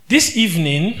This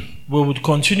evening, we would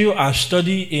continue our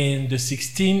study in the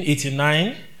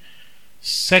 1689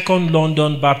 Second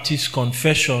London Baptist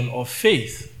Confession of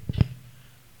Faith.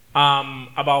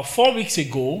 About 4 weeks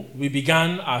ago, we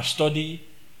began our study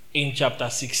in chapter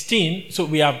 16. So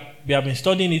we have been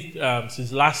studying it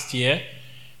since last year,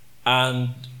 and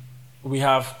we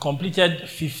have completed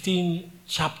 15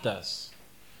 chapters.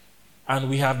 And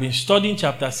we have been studying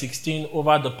chapter 16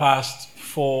 over the past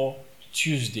 4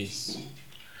 Tuesdays.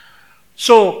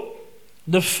 So,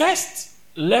 the first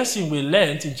lesson we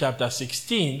learned in chapter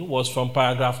 16 was from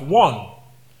paragraph 1.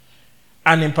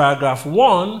 And in paragraph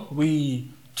 1,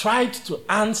 we tried to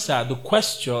answer the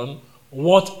question,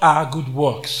 what are good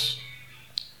works?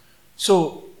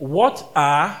 So, what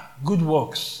are good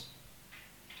works?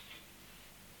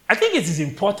 I think it is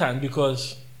important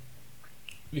because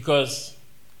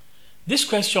this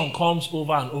question comes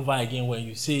over and over again when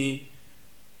you say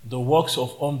the works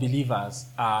of unbelievers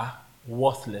are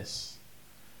worthless.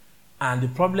 And the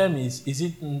problem is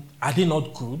are they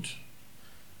not good?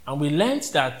 And we learned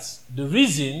that the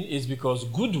reason is because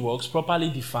good works, properly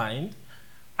defined,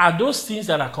 are those things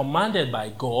that are commanded by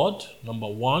God, number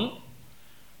one.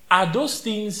 Are those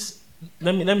things,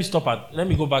 let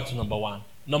me go back to number one.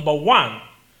 Number one,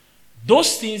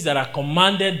 those things that are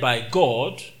commanded by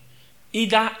God,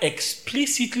 either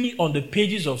explicitly on the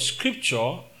pages of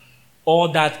Scripture or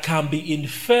that can be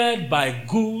inferred by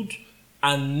good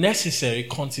and necessary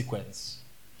consequence.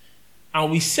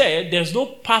 And we said there's no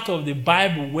part of the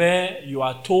Bible where you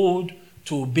are told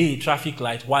to obey a traffic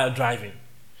light while driving.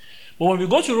 But when we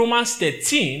go to Romans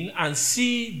 13 and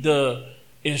see the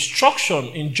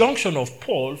injunction of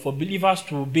Paul for believers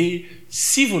to obey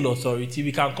civil authority,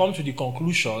 we can come to the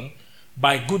conclusion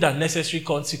by good and necessary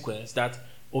consequence that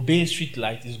obeying street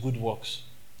light is good works.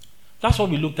 That's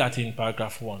what we looked at in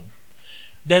paragraph 1.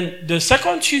 Then the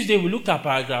second Tuesday, we looked at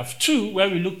paragraph 2, where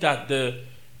we looked at the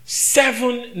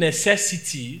seven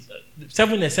necessities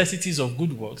of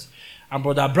good works. And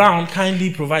Brother Brown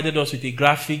kindly provided us with a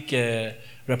graphic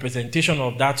representation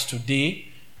of that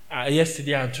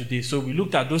yesterday and today. So we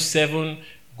looked at those 7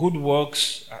 good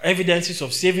works, evidences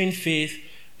of saving faith.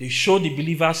 They show the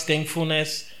believer's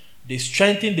thankfulness. They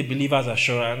strengthen the believer's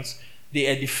assurance. They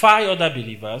edify other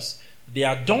believers. They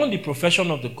adorn the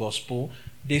profession of the gospel.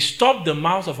 They stop the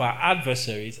mouths of our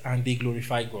adversaries, and they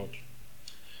glorify God.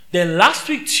 Then last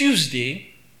week,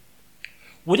 Tuesday,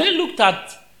 we then looked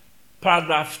at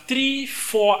paragraph 3,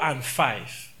 4, and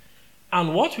 5.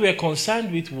 And what we were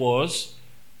concerned with was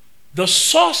the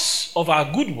source of our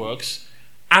good works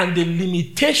and the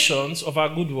limitations of our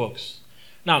good works.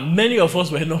 Now, many of us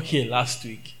were not here last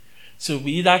week. So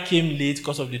we either came late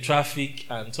because of the traffic,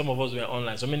 and some of us were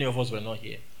online, so many of us were not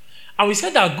here. And we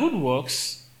said that good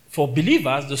works, for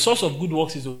believers, the source of good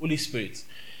works is the Holy Spirit.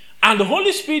 And the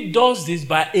Holy Spirit does this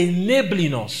by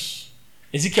enabling us.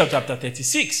 Ezekiel chapter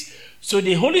 36. So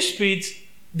the Holy Spirit,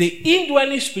 the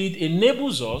indwelling Spirit,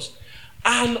 enables us,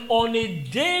 and on a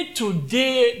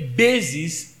day-to-day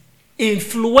basis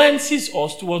influences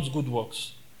us towards good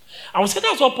works. And we said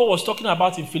that's what Paul was talking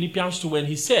about in Philippians 2 when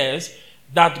he says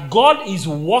that God is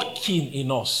working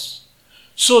in us.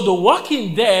 So the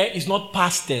working there is not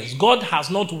past tense. God has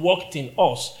not worked in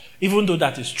us, even though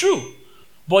that is true.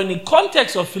 But in the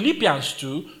context of Philippians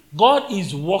 2, God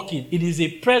is working. It is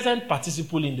a present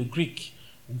participle in the Greek.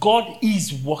 God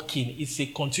is working. It's a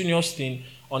continuous thing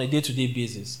on a day-to-day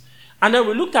basis. And then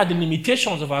we looked at the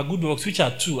limitations of our good works, which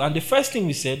are 2. And the first thing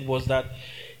we said was that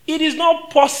it is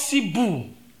not possible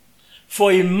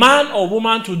for a man or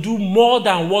woman to do more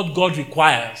than what God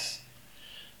requires.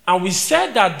 And we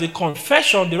said that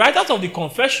the writers of the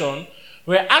confession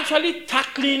were actually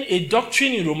tackling a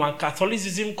doctrine in Roman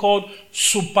Catholicism called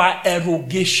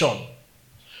supererogation,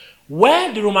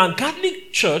 where the Roman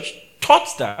Catholic Church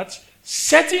taught that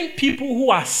certain people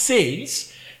who are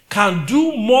saints can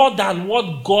do more than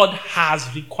what God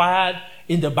has required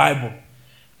in the Bible.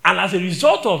 And as a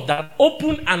result of that,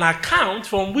 open an account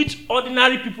from which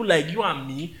ordinary people like you and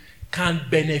me can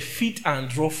benefit and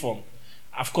draw from.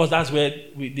 Of course, that's where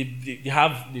they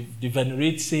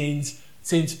venerate saints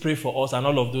pray for us and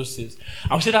all of those things.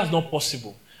 I would say that's not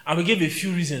possible. And we gave a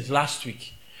few reasons last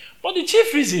week. But the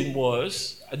chief reason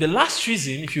the last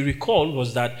reason, if you recall,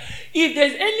 was that if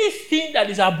there's anything that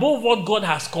is above what God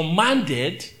has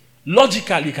commanded,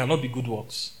 logically it cannot be good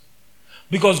works.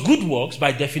 Because good works,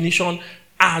 by definition,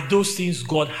 are those things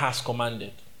God has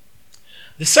commanded.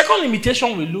 The second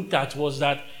limitation we looked at was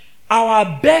that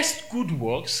our best good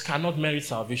works cannot merit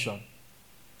salvation.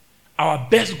 Our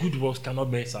best good works cannot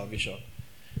merit salvation.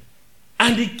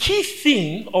 And the key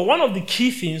thing, or one of the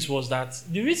key things, was that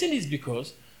the reason is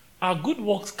because our good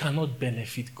works cannot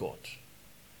benefit God.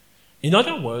 In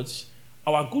other words,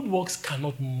 our good works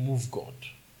cannot move God.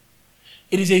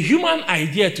 It is a human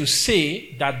idea to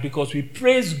say that because we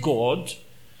praise God,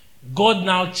 God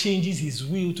now changes his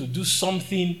will to do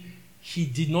something he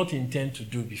did not intend to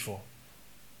do before.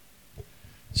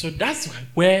 So that's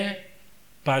where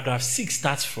paragraph 6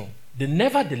 starts from. The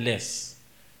nevertheless,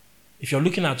 if you're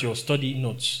looking at your study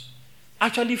notes,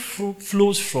 actually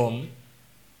flows from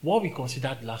what we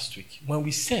considered last week when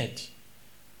we said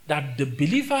that the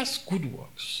believer's good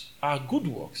works, our good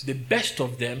works, the best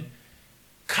of them,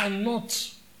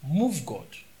 cannot move God.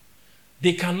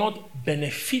 They cannot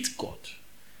benefit God.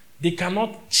 They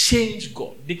cannot change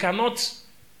God. They cannot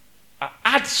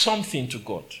add something to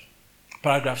God.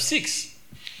 Paragraph 6.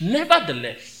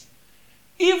 Nevertheless,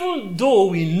 even though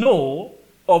we know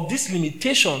of these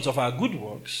limitations of our good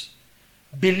works,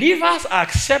 believers are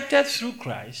accepted through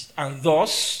Christ, and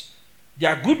thus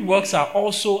their good works are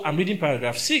also, I'm reading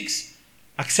paragraph 6,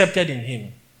 accepted in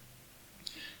him.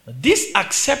 This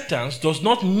acceptance does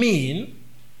not mean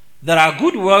that our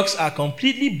good works are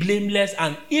completely blameless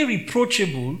and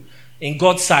irreproachable in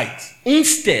God's sight.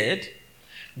 Instead,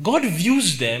 God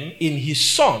views them in his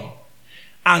Son,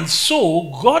 and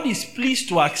so God is pleased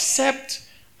to accept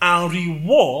and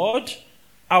reward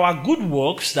our good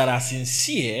works that are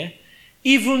sincere,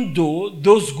 even though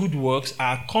those good works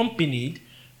are accompanied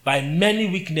by many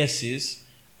weaknesses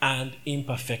and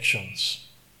imperfections.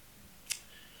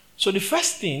 So the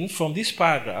first thing from this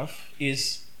paragraph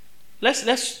is,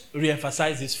 let's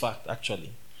re-emphasize this fact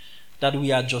actually, that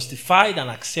we are justified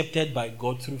and accepted by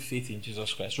God through faith in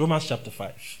Jesus Christ. Romans chapter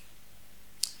 5.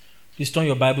 Please turn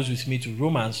your Bibles with me to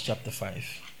Romans chapter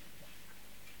 5.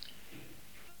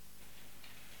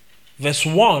 Verse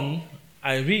 1,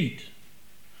 I read,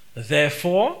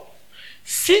 therefore,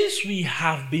 since we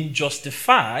have been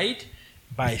justified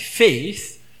by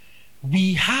faith,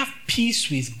 we have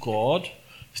peace with God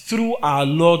through our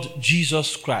Lord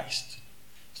Jesus Christ.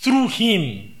 Through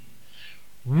him,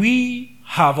 we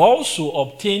have also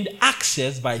obtained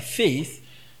access by faith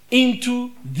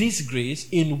into this grace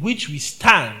in which we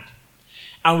stand,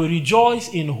 and we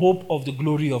rejoice in hope of the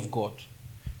glory of God.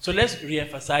 So let's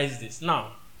re-emphasize this.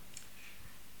 Now,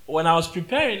 when I was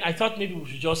preparing, I thought maybe we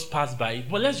should just pass by it,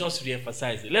 but let's just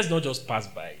re-emphasize it. Let's not just pass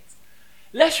by it.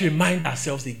 Let's remind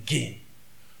ourselves again.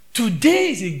 Today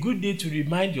is a good day to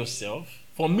remind yourself,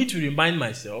 for me to remind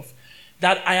myself,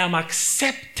 that I am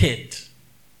accepted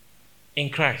in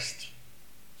Christ.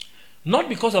 Not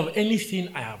because of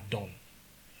anything I have done,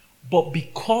 but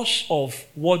because of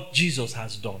what Jesus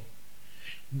has done.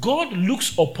 God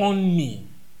looks upon me,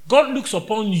 God looks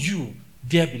upon you,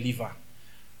 dear believer,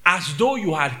 as though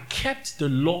you had kept the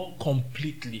law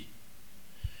completely.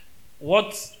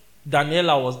 What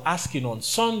Daniela was asking on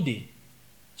Sunday,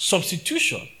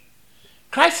 substitution.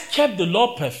 Christ kept the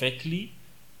law perfectly,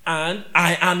 and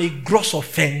I am a gross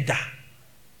offender.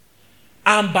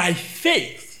 And by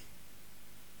faith,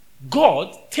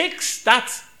 God takes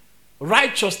that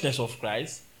righteousness of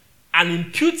Christ and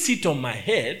imputes it on my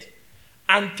head,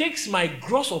 and takes my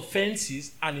gross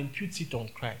offenses and imputes it on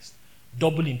Christ.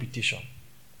 Double imputation.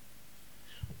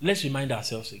 Let's remind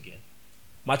ourselves again.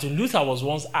 Martin Luther was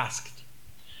once asked,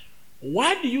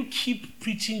 why do you keep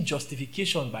preaching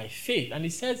justification by faith? And he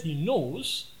says he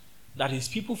knows that his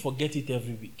people forget it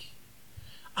every week.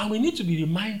 And we need to be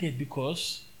reminded,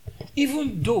 because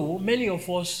even though many of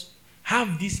us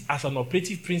have this as an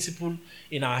operative principle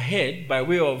in our head by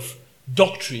way of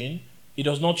doctrine, it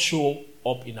does not show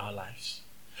up in our lives.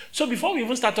 So before we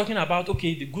even start talking about,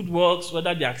 okay, the good works,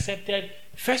 whether they're accepted,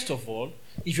 first of all,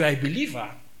 if you are a believer,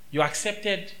 you're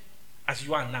accepted as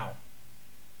you are now.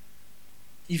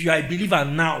 If you are a believer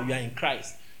now, you are in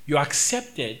Christ, you're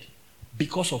accepted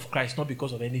because of Christ, not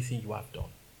because of anything you have done.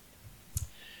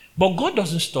 But God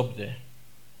doesn't stop there.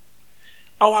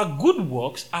 Our good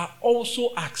works are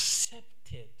also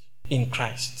accepted in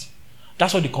Christ.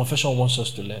 That's what the confession wants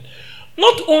us to learn.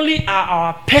 Not only are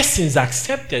our persons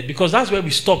accepted, because that's where we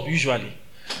stop usually.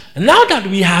 Now that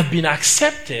we have been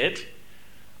accepted,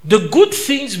 the good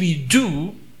things we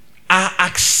do are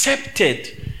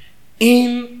accepted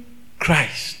in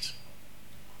Christ.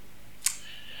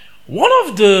 One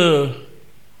of the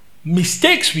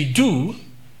mistakes we do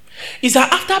is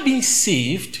that after being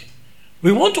saved,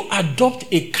 we want to adopt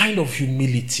a kind of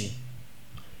humility.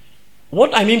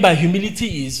 What I mean by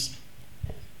humility is,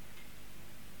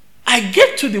 I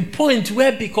get to the point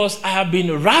where, because I have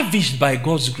been ravished by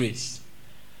God's grace,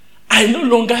 I no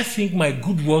longer think my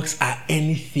good works are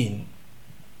anything.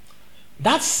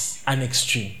 That's an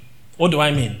extreme. What do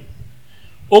I mean?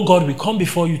 Oh God, we come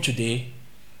before you today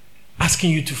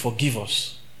asking you to forgive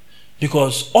us.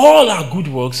 because all our good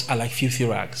works are like filthy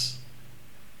rags.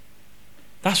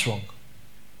 That's wrong.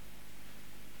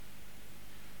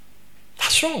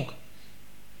 That's wrong.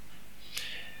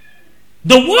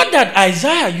 The word that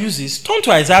Isaiah uses, turn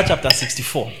to Isaiah chapter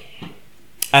 64.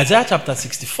 Isaiah chapter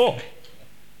 64.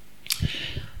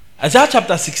 Isaiah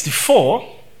chapter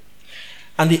 64,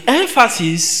 and the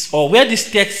emphasis, or where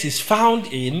this text is found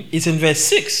in, is in verse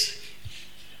 6.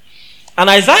 And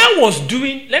Isaiah was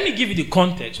doing, let me give you the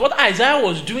context. What Isaiah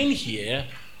was doing here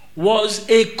was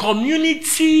a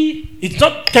community. It's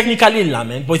not technically a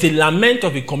lament, but it's a lament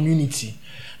of a community.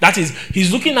 That is,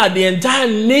 he's looking at the entire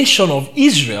nation of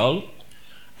Israel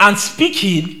and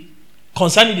speaking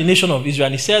concerning the nation of Israel.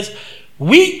 And he says,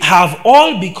 we have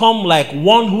all become like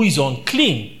one who is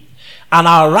unclean, and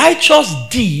our righteous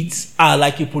deeds are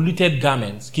like a polluted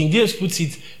garment. King James puts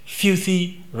it,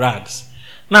 filthy rags.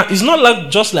 Now, it's not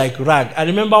like just like rag. I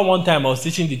remember one time I was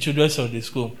teaching the children of the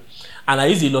school, and I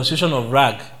used the illustration of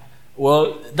rag.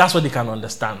 Well, that's what they can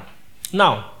understand.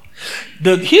 Now,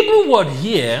 the Hebrew word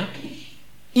here,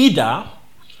 Ida,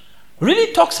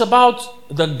 really talks about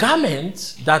the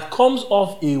garment that comes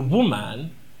off a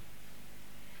woman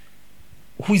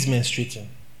who is menstruating.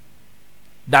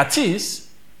 That is,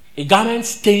 a garment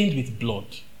stained with blood.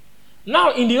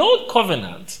 Now, in the Old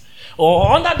Covenant,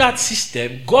 or under that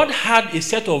system, God had a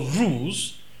set of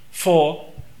rules for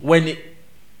when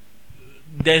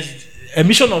there's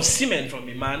emission of semen from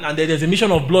a man and then there's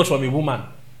emission of blood from a woman.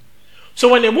 So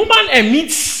when a woman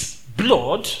emits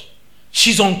blood,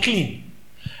 she's unclean.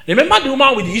 Remember the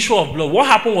woman with the issue of blood? What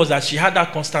happened was that she had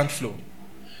that constant flow.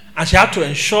 And she had to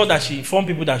ensure that she informed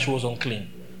people that she was unclean.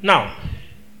 Now,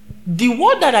 the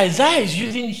word that Isaiah is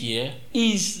using here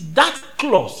is that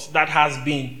cloth that has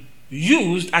been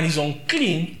used and is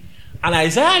unclean. And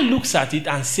Isaiah looks at it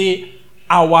and says,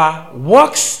 our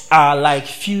works are like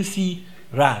filthy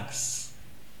rags.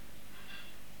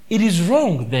 It is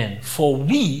wrong then for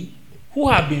we who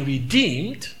have been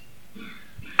redeemed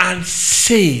and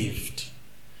saved,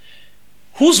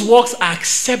 whose works are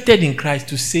accepted in Christ,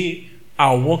 to say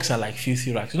our works are like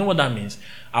filthy rags. You know what that means?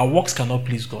 Our works cannot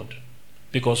please God,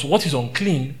 because what is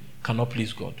unclean cannot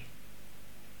please God.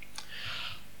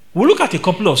 We'll look at a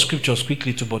couple of scriptures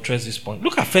quickly to buttress this point.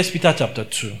 Look at 1 Peter chapter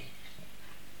 2.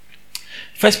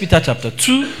 1 Peter chapter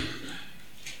 2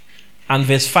 and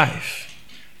verse 5.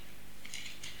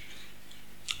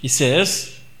 He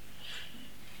says,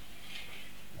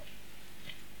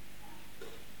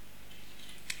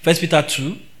 First Peter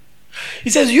 2, he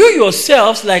says, you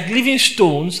yourselves, like living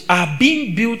stones, are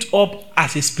being built up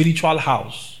as a spiritual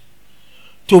house,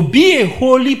 to be a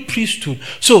holy priesthood.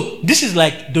 So this is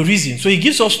like the reason. So he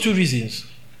gives us two reasons.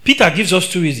 Peter gives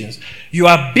us two reasons. You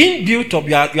are being built up,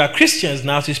 you are Christians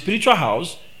now as a spiritual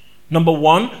house. Number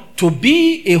one, to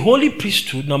be a holy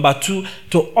priesthood. Number two,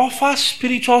 to offer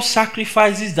spiritual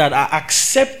sacrifices that are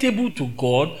acceptable to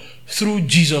God through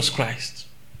Jesus Christ.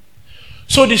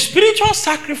 So the spiritual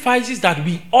sacrifices that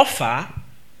we offer,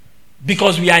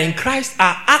 because we are in Christ,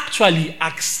 are actually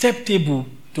acceptable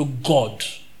to God.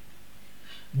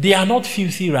 They are not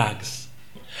filthy rags.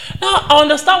 Now, I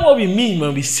understand what we mean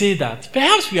when we say that.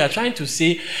 Perhaps we are trying to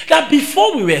say that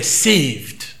before we were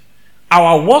saved,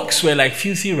 our works were like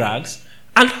filthy rags,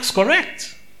 and that's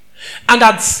correct. And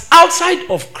that's outside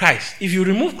of Christ. If you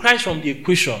remove Christ from the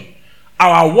equation,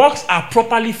 our works are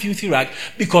properly filthy rags,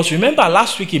 because remember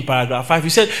last week in paragraph 5, we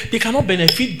said they cannot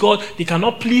benefit God, they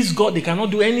cannot please God, they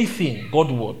cannot do anything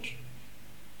Godward.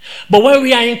 But when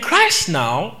we are in Christ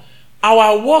now,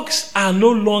 our works are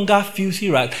no longer filthy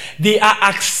rags. They are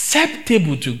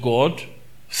acceptable to God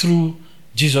through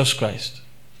Jesus Christ.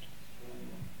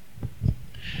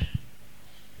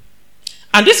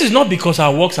 And this is not because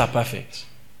our works are perfect.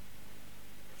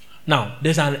 Now,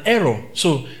 there's an error.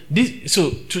 So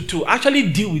to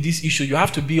actually deal with this issue, you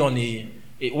have to be on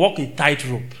walk a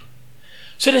tightrope.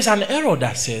 So there's an error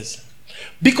that says,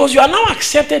 because you are now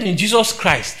accepted in Jesus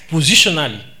Christ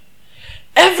positionally,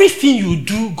 everything you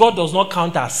do, God does not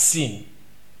count as sin,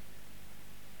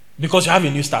 because you have a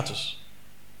new status.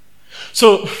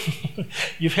 So,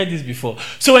 you've heard this before.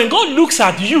 So when God looks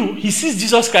at you, he sees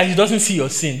Jesus Christ, he doesn't see your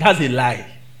sin. That's a lie.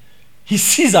 He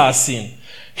sees our sin.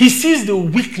 He sees the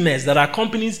weakness that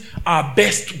accompanies our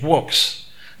best works.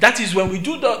 That is, when we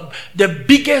do the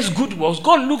biggest good works,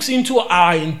 God looks into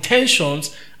our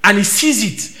intentions and he sees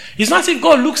it. It's not as if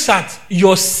God looks at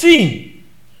your sin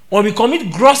when we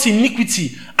commit gross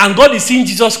iniquity and God is seeing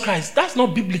Jesus Christ. That's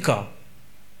not biblical.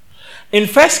 In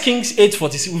 1 Kings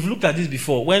 8:46, we've looked at this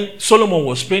before. When Solomon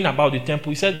was praying about the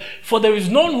temple, he said, for there is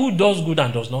none who does good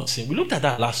and does not sin. We looked at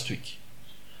that last week.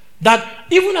 that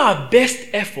even our best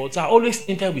efforts are always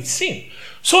tainted with sin.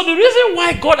 So the reason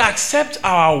why God accepts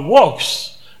our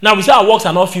works, now we say our works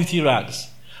are not filthy rags.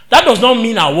 That does not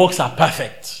mean our works are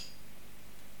perfect.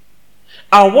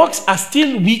 Our works are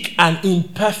still weak and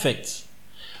imperfect.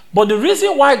 But the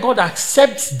reason why God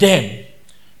accepts them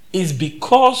is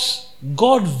because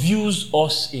God views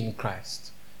us in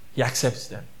Christ. He accepts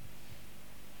them.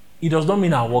 It does not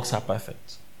mean our works are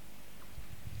perfect.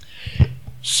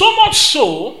 So much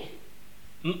so,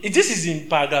 this is in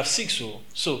paragraph 6.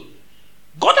 So,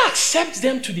 God accepts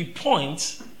them to the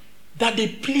point that they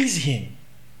please Him.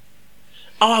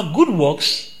 Our good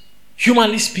works,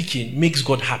 humanly speaking, makes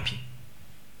God happy.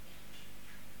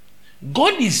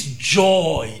 God is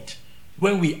joyed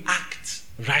when we act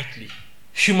rightly,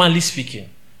 humanly speaking.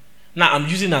 Now, I'm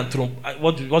using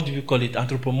what do we call it?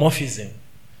 Anthropomorphism.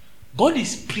 God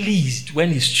is pleased when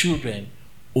His children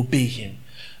obey Him.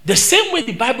 The same way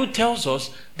the Bible tells us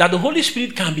that the Holy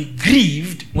Spirit can be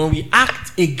grieved when we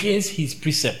act against His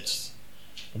precepts.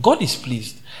 God is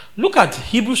pleased. Look at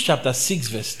Hebrews chapter 6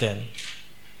 verse 10.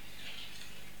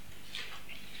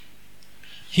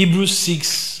 Hebrews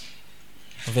 6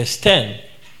 verse 10.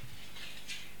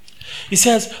 It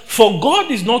says, "For God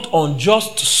is not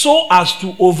unjust so as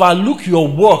to overlook your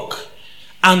work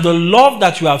and the love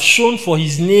that you have shown for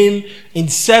His name in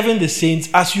serving the saints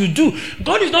as you do."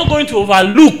 God is not going to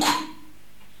overlook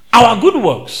our good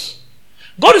works.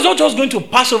 God is not just going to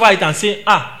pass over it and say,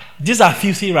 these are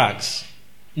filthy rags.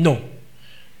 No.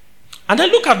 And then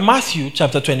look at Matthew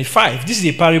chapter 25. This is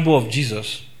a parable of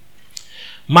Jesus.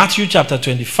 Matthew chapter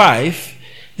 25.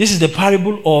 This is the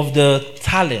parable of the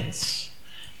talents.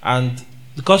 And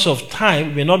because of time,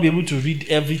 we may not be able to read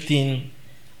everything.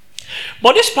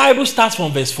 But this parable starts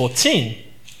from verse 14.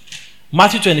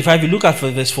 Matthew 25, you look at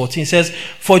verse 14, it says,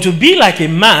 "For it will be like a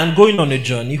man going on a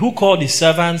journey who called his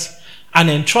servants and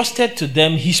entrusted to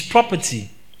them his property.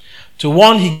 To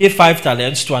one he gave 5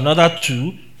 talents, to another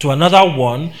 2, to another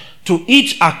 1, to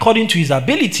each according to his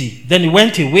ability. Then he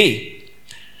went away.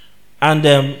 And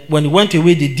when he went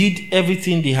away, they did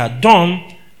everything they had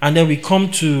done." And then we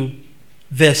come to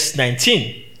verse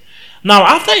 19. "Now,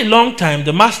 after a long time,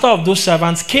 the master of those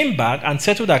servants came back and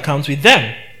settled accounts with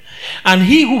them. And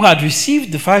he who had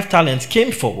received the 5 talents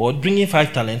came forward, bringing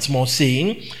 5 talents more,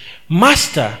 saying,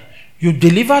 'Master, you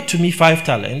delivered to me 5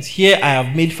 talents. Here I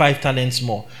have made 5 talents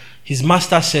more.' His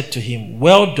master said to him,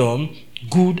 'Well done,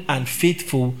 good and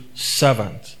faithful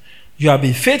servant. You have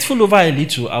been faithful over a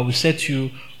little, I will set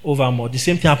you over more.'" The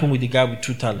same thing happened with the guy with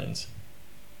 2 talents.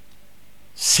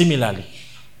 Similarly,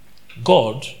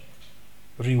 God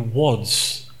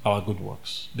rewards our good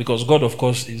works. Because God, of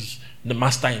course, is the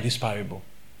master in this parable.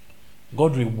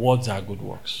 God rewards our good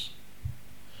works.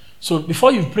 So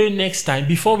before you pray next time,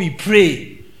 before we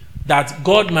pray that,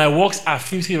 "God, my works are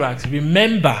filthy rags,"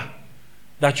 remember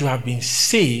that you have been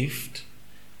saved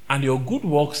and your good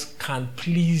works can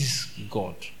please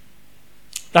God.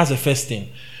 That's the first thing,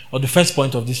 or the first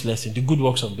point of this lesson. The good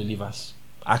works of believers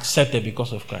accepted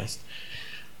because of Christ.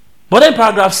 But then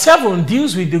paragraph 7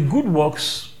 deals with the good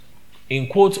works, in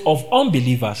quotes, of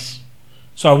unbelievers.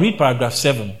 So I'll read paragraph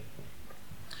 7.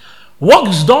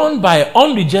 "Works done by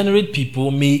unregenerate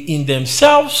people may in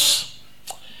themselves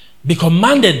be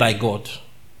commanded by God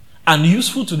and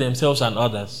useful to themselves and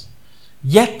others.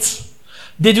 Yet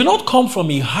they do not come from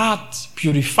a heart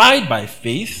purified by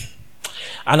faith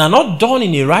and are not done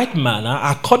in a right manner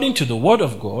according to the word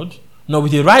of God, nor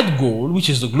with a right goal, which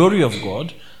is the glory of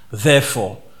God.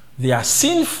 Therefore, they are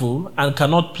sinful and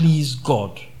cannot please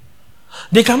God.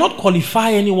 They cannot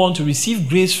qualify anyone to receive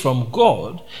grace from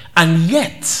God, and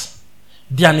yet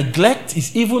their neglect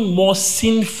is even more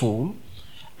sinful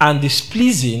and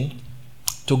displeasing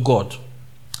to God."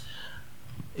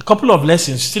 A couple of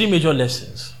lessons, 3 major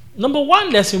lessons. Number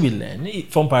 1 lesson we learn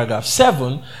from paragraph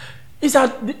 7 is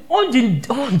that the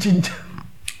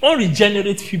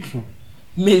unregenerate people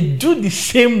may do the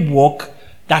same work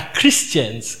that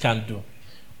Christians can do.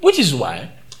 Which is why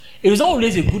it is not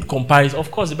always a good comparison.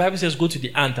 Of course, the Bible says go to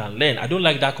the ant and learn. I don't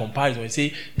like that comparison. When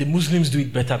say the Muslims do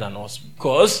it better than us,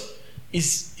 because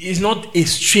it's not a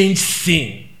strange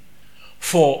thing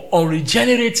for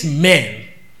unregenerate men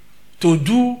to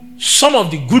do some of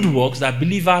the good works that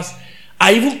believers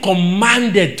are even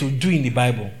commanded to do in the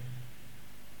Bible.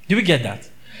 Do we get that?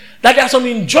 That there are some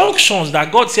injunctions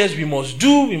that God says we must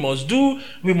do, we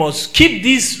must keep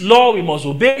this law, we must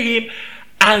obey Him.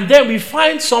 And then we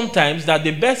find sometimes that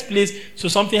the best place, so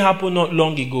something happened not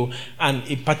long ago, and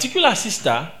a particular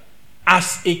sister,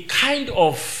 as a kind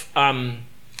of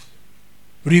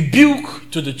rebuke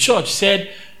to the church,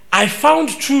 said, "I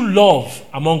found true love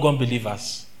among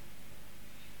unbelievers."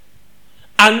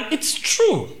 And it's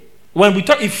true. When we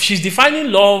talk, if she's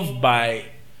defining love by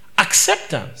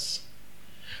acceptance,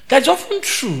 that's often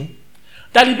true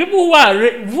that the people who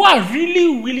are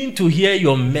really willing to hear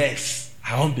your mess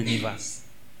are unbelievers.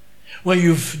 When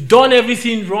you've done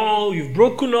everything wrong, you've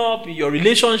broken up in your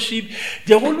relationship,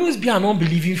 there will always be an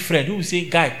unbelieving friend who will say,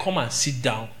 "Guy, come and sit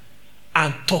down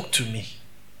and talk to me."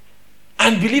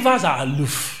 And believers are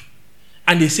aloof.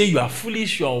 And they say you are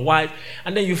foolish, you are wise.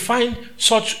 And then you find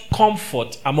such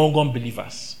comfort among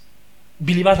unbelievers.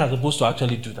 Believers are supposed to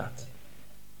actually do that.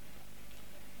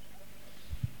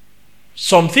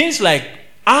 Some things like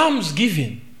alms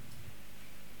giving.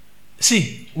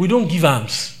 See, we don't give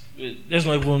alms. Let's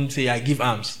not even say I give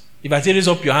alms. If I say raise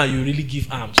up your hand, you really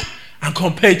give alms. And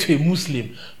compare it to a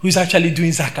Muslim who is actually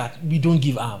doing zakat, we don't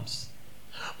give alms.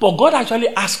 But God actually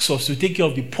asks us to take care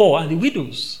of the poor and the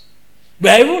widows. We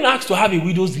are even asked to have a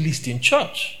widows list in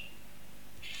church.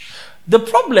 The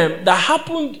problem that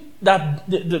happened, that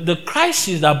the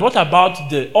crisis that brought about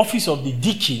the office of the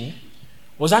deacon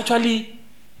was actually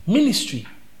ministry.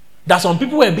 That some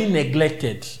people were being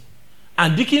neglected.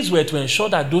 And deacons were to ensure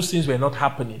that those things were not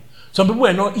happening. Some people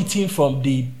were not eating from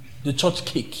the church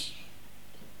cake.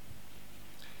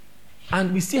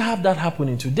 And we still have that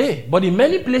happening today. But in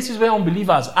many places where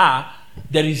unbelievers are,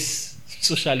 there is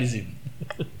socialism.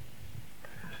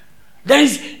 There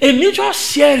is a mutual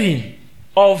sharing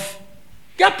of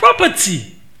their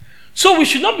property. So we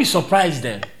should not be surprised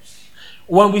then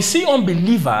when we see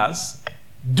unbelievers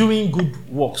doing good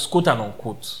works, quote and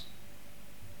unquote.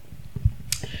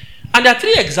 And there are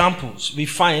three examples we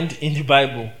find in the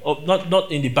Bible, or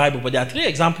not in the Bible, but there are three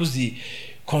examples the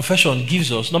confession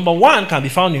gives us. Number one can be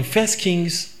found in 1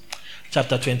 Kings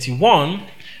chapter 21,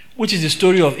 which is the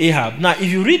story of Ahab. Now, if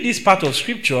you read this part of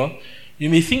scripture, you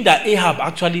may think that Ahab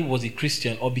actually was a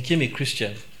Christian or became a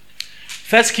Christian.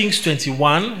 1 Kings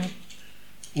 21,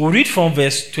 we'll read from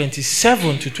verse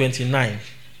 27 to 29.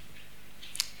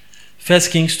 1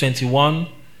 Kings 21,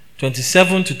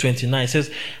 27 to 29 says,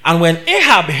 "And when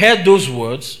Ahab heard those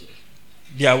words,"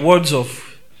 they are words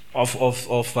of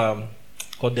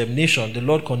condemnation, the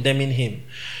Lord condemning him,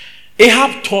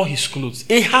 Ahab tore his clothes.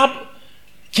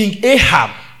 King Ahab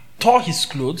tore his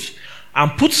clothes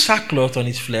and put sackcloth on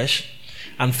his flesh,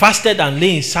 and fasted and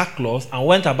lay in sackcloth and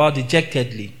went about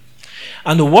dejectedly.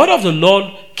 And the word of the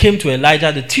Lord came to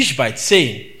Elijah the Tishbite,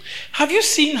 saying, "Have you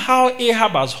seen how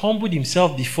Ahab has humbled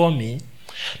himself before me?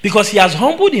 Because he has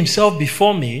humbled himself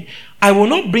before me, I will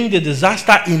not bring the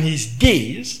disaster in his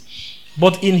days,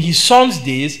 but in his son's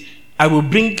days I will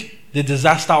bring the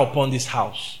disaster upon this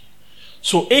house."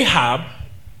 So Ahab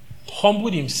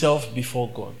humbled himself before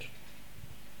God.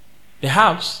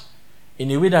 Perhaps in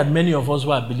a way that many of us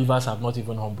who are believers have not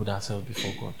even humbled ourselves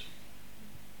before God.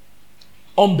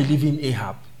 Unbelieving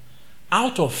Ahab,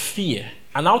 out of fear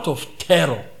and out of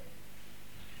terror,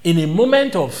 in a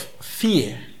moment of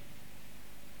fear,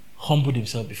 humbled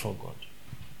himself before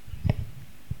God.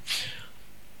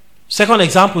 Second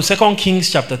example, 2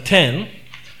 Kings chapter 10.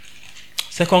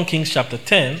 2 Kings chapter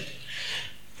 10.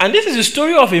 And this is the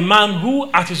story of a man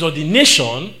who, at his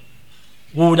ordination,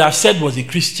 we would have said was a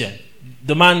Christian.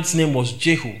 The man's name was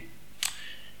Jehu,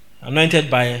 anointed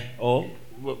by or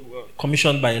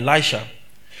commissioned by Elisha.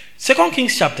 2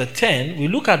 Kings chapter 10, we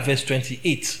look at verse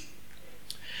 28.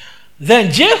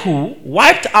 "Then Jehu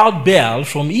wiped out Baal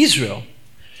from Israel.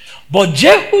 But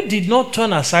Jehu did not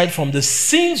turn aside from the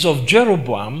sins of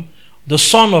Jeroboam, the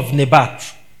son of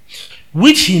Nebat,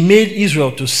 which he made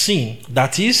Israel to sin,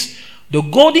 that is, the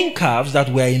golden calves that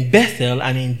were in Bethel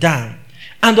and in Dan.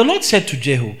 And the Lord said to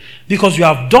Jehu, because you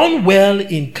have done well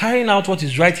in carrying out what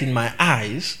is right in my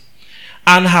eyes,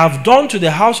 and have done to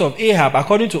the house of Ahab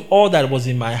according to all that was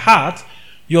in my heart,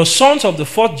 your sons of the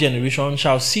fourth generation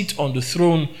shall sit on the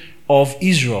throne of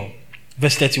Israel."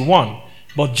 Verse 31.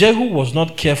 "But Jehu was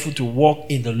not careful to walk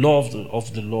in the law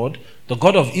of the Lord, the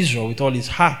God of Israel, with all his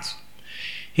heart.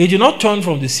 He did not turn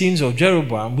from the sins of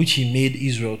Jeroboam, which he made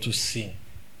Israel to sin."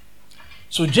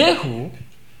 So Jehu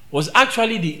was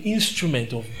actually the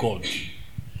instrument of God.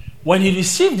 When he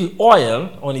received the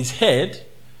oil on his head,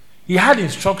 he had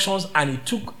instructions and he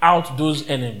took out those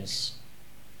enemies.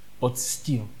 But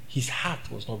still, his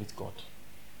heart was not with God.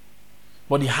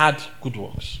 But he had good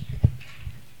works.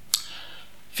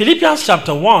 Philippians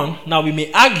chapter 1, now we may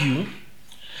argue.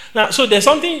 Now, so there's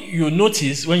something you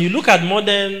notice when you look at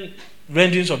modern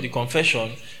renderings of the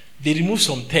confession, they remove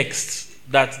some texts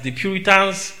that the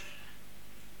Puritans,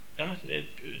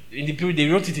 they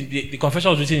wrote it, the confession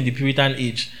was written in the Puritan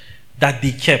age, that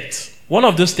they kept. One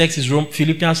of those texts is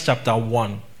Philippians chapter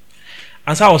 1.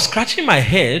 And so I was scratching my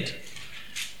head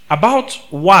about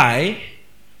why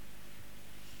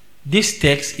this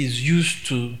text is used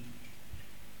to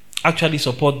actually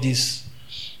support this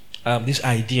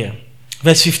idea.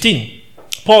 Verse 15,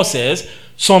 Paul says,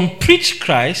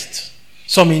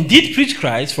 some indeed preach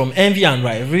Christ from envy and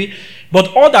rivalry,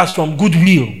 but others from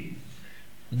goodwill.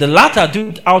 The latter do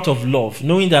it out of love,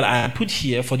 knowing that I am put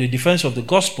here for the defense of the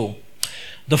gospel.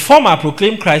 The former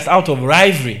proclaim Christ out of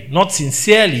rivalry, not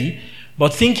sincerely,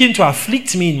 but thinking to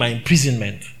afflict me in my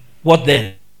imprisonment. What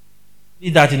then?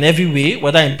 That in every way,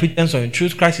 whether in pretense or in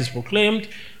truth, Christ is proclaimed,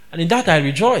 and in that I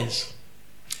rejoice.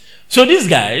 So these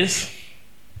guys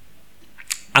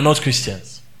are not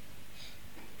Christians,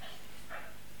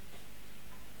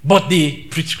 but they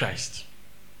preach Christ.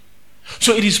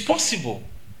 So it is possible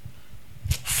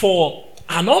for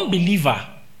an unbeliever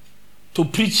to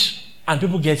preach and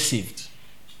people get saved,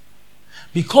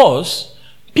 because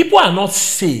people are not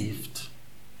saved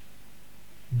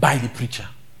by the preacher.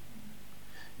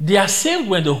 They are saved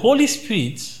when the Holy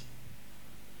Spirit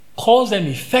calls them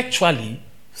effectually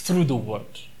through the word.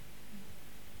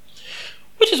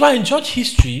 Which is why in church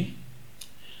history,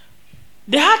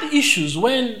 they had issues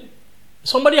when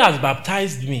somebody has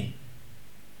baptized me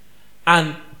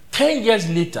and 10 years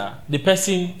later, the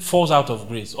person falls out of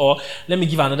grace. Or let me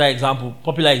give another example,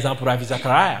 popular example, Ravi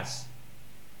Zacharias.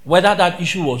 Whether that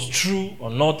issue was true or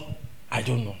not, I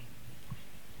don't know.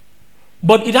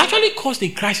 But it actually caused a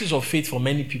crisis of faith for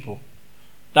many people.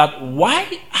 That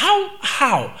why,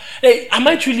 how? Hey, am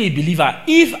I truly a believer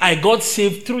if I got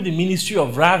saved through the ministry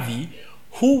of Ravi,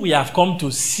 who we have come to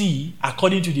see,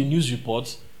 according to the news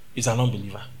reports, is an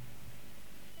unbeliever?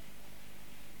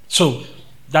 So,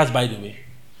 that's by the way.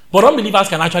 But unbelievers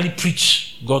can actually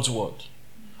preach God's word.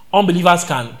 Unbelievers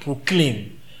can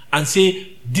proclaim and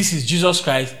say, this is Jesus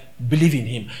Christ, believe in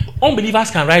him.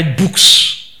 Unbelievers can write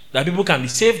books that people can be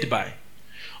saved by.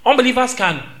 Unbelievers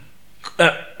can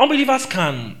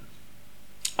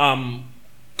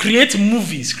create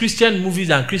movies, Christian movies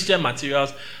and Christian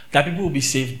materials that people will be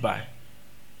saved by.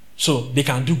 So they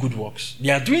can do good works. They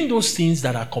are doing those things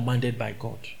that are commanded by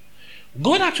God.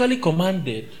 God actually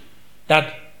commanded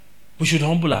that we should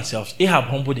humble ourselves. Ahab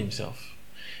humbled himself.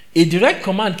 A direct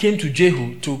command came to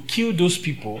Jehu to kill those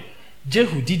people.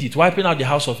 Jehu did it, wiping out the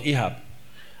house of Ahab.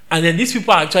 And then these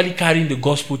people are actually carrying the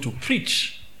gospel to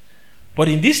preach. But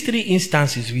in these three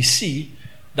instances, we see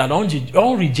that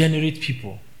unregenerate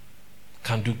people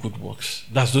can do good works.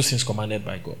 That's those things commanded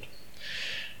by God.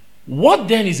 What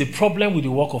then is the problem with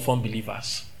the work of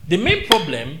unbelievers? The main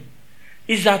problem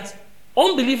is that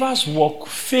unbelievers' work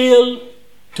fail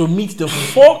to meet the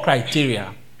 4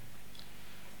 criteria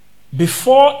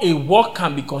before a work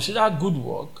can be considered good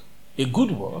work. A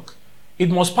good work, it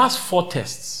must pass 4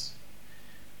 tests.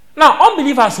 Now,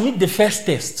 unbelievers meet the first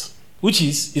test, which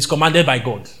is commanded by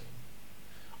God.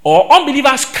 Or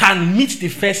unbelievers can meet the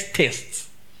first test.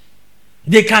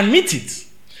 They can meet it.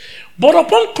 But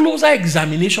upon closer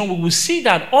examination, we will see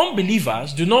that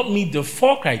unbelievers do not meet the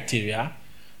 4 criteria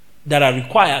that are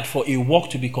required for a work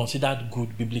to be considered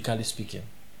good, biblically speaking.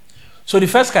 So the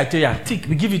first criteria, tick,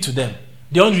 we give it to them.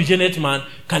 The unregenerate man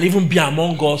can even be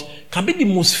among us, can be the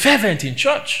most fervent in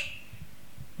church.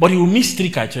 But he will miss 3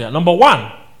 criteria. Number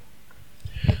 1,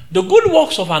 the good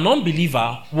works of an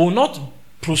unbeliever will not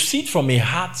proceed from a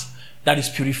heart that is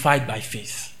purified by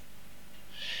faith.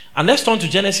 And let's turn to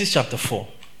Genesis chapter 4.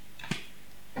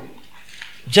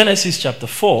 Genesis chapter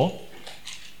 4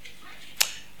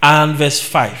 and verse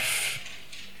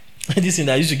 5. This thing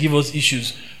that used to give us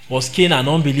issues. Was Cain an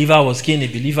unbeliever? Was Cain a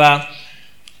believer?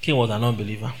 Cain was an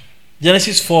unbeliever.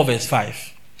 Genesis 4 verse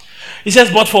 5. It says,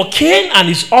 but for Cain and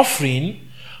his offering,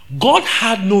 God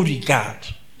had no regard.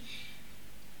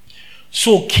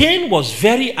 So Cain was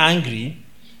very angry,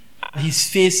 and his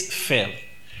face fell.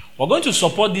 We're going to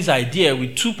support this idea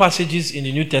with 2 passages in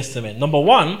the New Testament. Number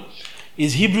 1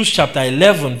 is Hebrews chapter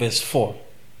 11 verse 4.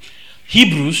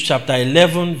 Hebrews chapter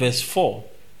 11 verse 4.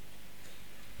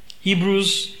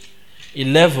 Hebrews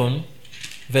 11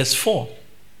 verse 4.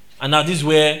 And now this is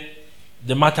where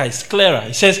the matter is clearer.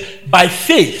 It says, by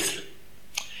faith,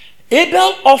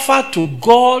 Abel offered to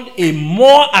God a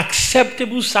more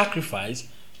acceptable sacrifice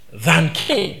than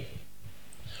Cain,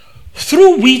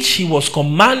 through which he was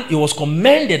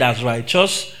commended as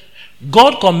righteous,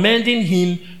 God commending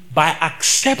him by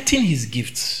accepting his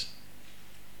gifts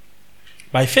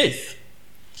by faith.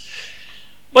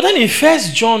 But then in 1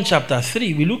 John chapter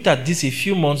 3, we looked at this a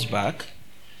few months back.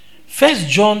 1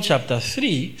 John chapter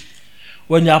 3,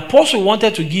 when the apostle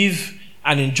wanted to give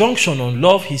an injunction on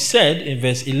love, he said in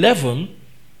verse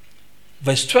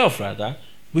 12 rather,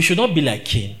 we should not be like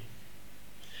Cain,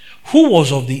 who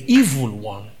was of the evil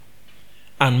one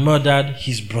and murdered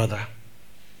his brother.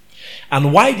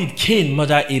 And why did Cain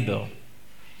murder Abel?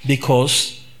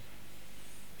 Because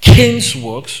Cain's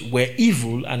works were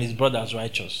evil and his brother's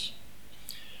righteous.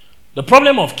 The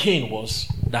problem of Cain was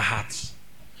the heart.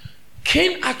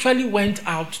 Cain actually went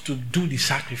out to do the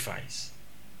sacrifice.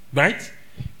 Right?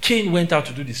 Cain went out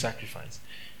to do the sacrifice.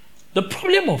 The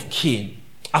problem of Cain,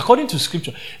 according to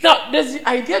scripture. Now, there's the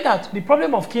idea that the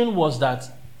problem of Cain was that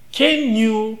Cain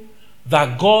knew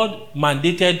that God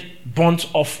mandated burnt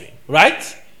offering,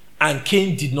 right? And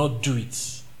Cain did not do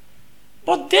it.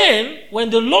 But then, when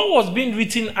the law was being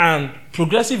written and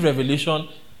progressive revelation,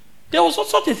 there was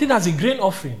also such a thing as a grain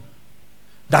offering.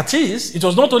 That is, it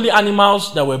was not only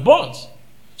animals that were burnt.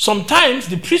 Sometimes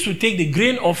the priest would take the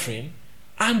grain offering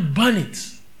and burn it.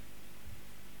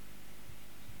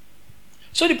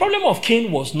 So the problem of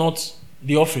Cain was not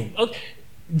the offering.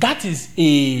 That is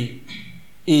a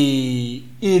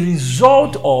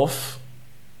result of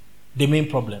the main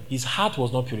problem. His heart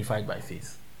was not purified by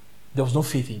faith. There was no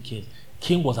faith in Cain.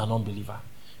 Cain was an unbeliever.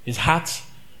 His heart,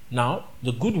 now,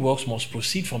 the good works must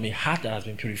proceed from a heart that has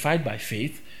been purified by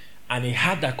faith and a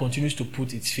heart that continues to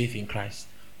put its faith in Christ.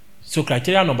 So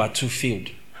criteria number 2 failed.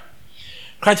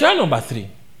 Criteria number 3.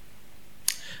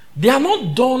 They are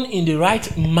not done in the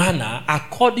right manner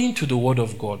according to the word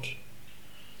of God.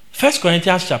 1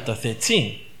 Corinthians chapter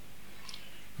 13,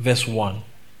 verse 1.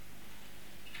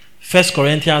 1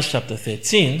 Corinthians chapter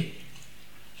 13,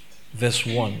 verse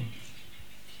 1.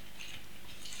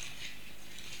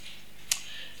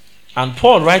 And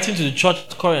Paul, writing to the church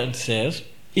at Corinth, says,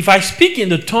 "If I speak in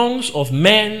the tongues of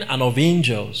men and of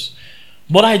angels,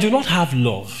 but I do not have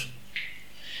love,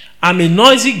 I'm a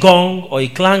noisy gong or a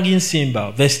clanging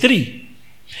cymbal." Verse 3.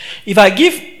 If I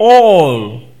give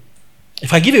away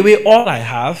all I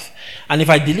have, and if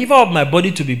I deliver up my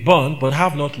body to be burned, but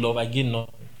have not love, I gain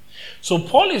nothing. So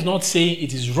Paul is not saying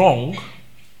it is wrong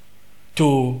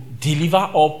to deliver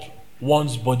up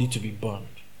one's body to be burned.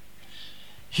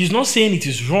 He's not saying it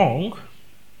is wrong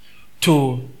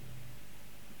to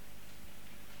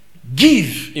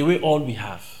give away all we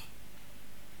have.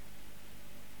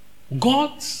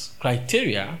 God's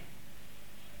criteria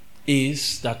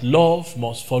is that love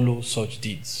must follow such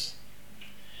deeds.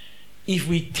 If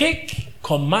we take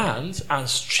commands and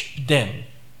strip them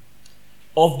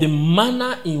of the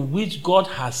manner in which God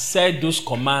has said those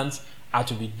commands are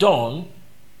to be done,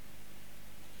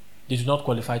 they do not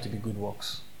qualify to be good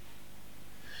works.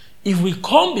 If we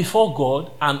come before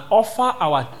God and offer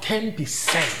our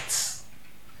 10%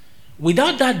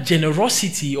 without that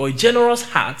generosity or generous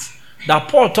heart that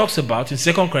Paul talks about in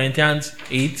 2 Corinthians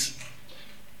 8,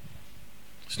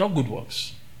 it's not good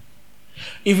works.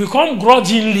 If we come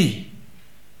grudgingly,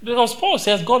 because Paul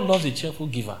says God loves a cheerful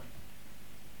giver.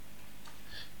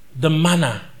 The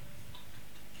manner.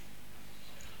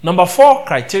 Number 4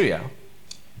 criteria,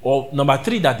 or number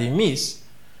 3 that they miss,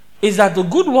 is that the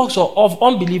good works of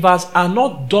unbelievers are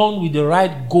not done with the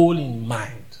right goal in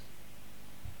mind.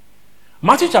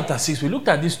 Matthew chapter 6, we looked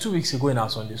at this 2 weeks ago in our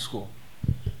Sunday school.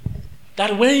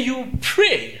 That when you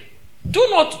pray, do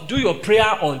not do your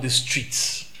prayer on the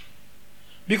streets.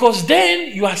 Because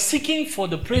then you are seeking for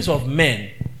the praise of men.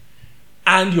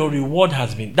 And your reward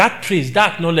has been, that praise,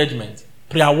 that acknowledgement,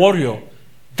 prayer warrior,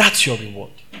 that's your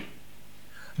reward.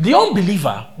 The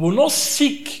unbeliever will not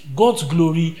seek God's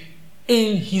glory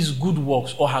in his good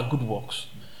works or her good works.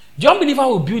 The unbeliever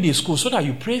will build a school so that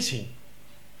you praise him.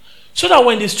 So that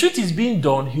when the street is being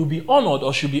done, he'll be honored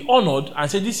or she'll be honored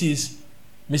and say, "This is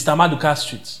Mr. Maduka's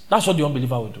street." That's what the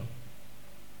unbeliever will do.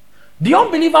 The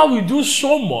unbeliever will do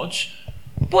so much,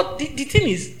 but the thing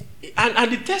is,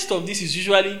 and the test of this is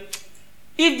usually,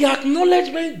 if the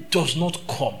acknowledgement does not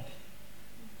come,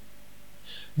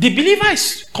 the believer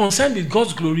is concerned with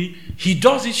God's glory, he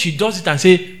does it, she does it, and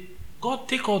say, "God,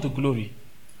 take all the glory."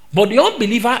 But the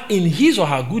unbeliever in his or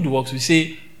her good works will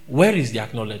say, "Where is the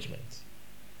acknowledgement?"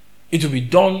 It will be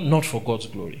done not for God's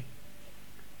glory.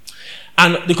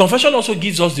 And the confession also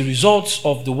gives us the results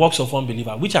of the works of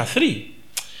unbeliever, which are 3.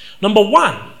 Number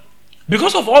 1,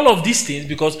 because of all of these things,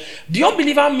 because the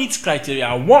unbeliever meets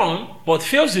criteria 1, but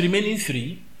fails the remaining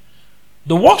 3,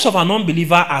 the works of an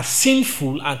unbeliever are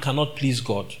sinful and cannot please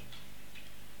God.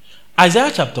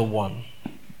 Isaiah chapter 1.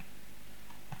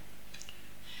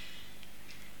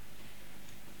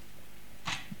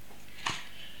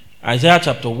 Isaiah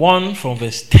chapter 1 from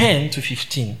verse 10 to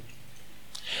 15.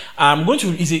 I'm going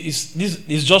to, this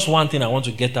is just one thing I want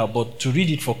to get out, but to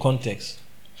read it for context.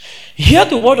 "Hear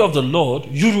the word of the Lord,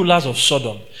 you rulers of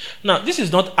Sodom." Now, this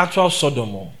is not actual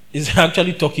Sodom. It's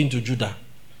actually talking to Judah.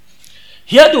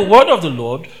 "Hear the word of the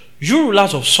Lord, you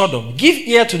rulers of Sodom. Give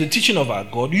ear to the teaching of our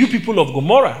God, you people of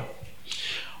Gomorrah.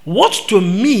 What to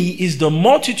me is the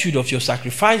multitude of your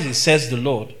sacrifices, says the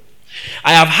Lord.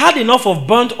 I have had enough of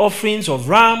burnt offerings of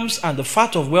rams and the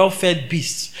fat of well-fed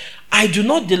beasts. I do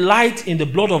not delight in the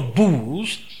blood of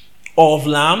bulls or of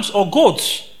lambs or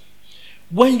goats.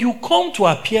 When you come to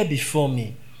appear before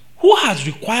me, who has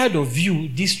required of you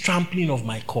this trampling of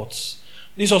my courts?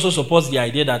 This also supports the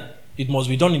idea that it must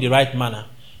be done in the right manner.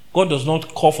 God does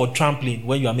not call for trampling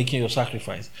when you are making your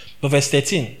sacrifice. But verse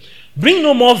 13, bring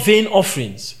no more vain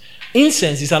offerings.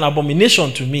 Incense is an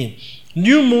abomination to me.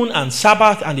 New moon and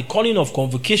Sabbath and the calling of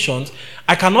convocations,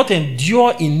 I cannot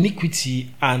endure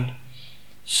iniquity and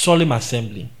solemn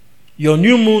assembly. Your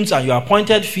new moons and your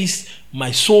appointed feasts,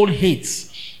 my soul hates.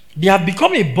 They have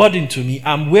become a burden to me.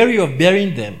 I'm weary of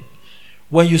bearing them.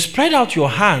 When you spread out your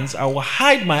hands, I will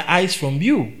hide my eyes from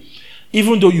you.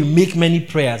 Even though you make many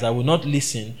prayers, I will not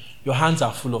listen. Your hands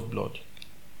are full of blood.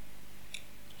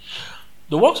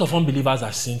 The works of unbelievers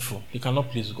are sinful. They cannot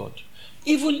please God,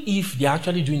 even if they're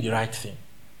actually doing the right thing.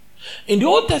 In the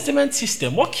Old Testament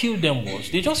system, what killed them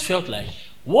was they just felt like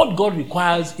what God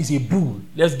requires is a bull.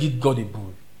 Let's give God a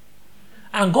bull.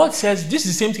 And God says, this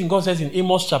is the same thing God says in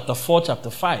Amos chapter 4, chapter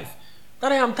 5,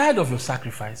 that I am tired of your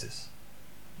sacrifices.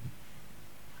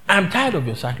 I am tired of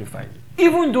your sacrifices.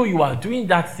 Even though you are doing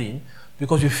that thing,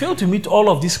 because you fail to meet all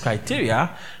of these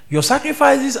criteria, your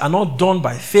sacrifices are not done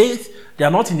by faith. They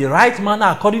are not in the right manner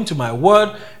according to my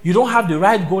word. You don't have the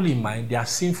right goal in mind. They are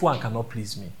sinful and cannot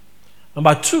please me.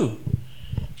 Number 2,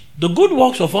 the good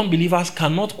works of unbelievers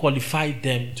cannot qualify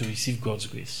them to receive God's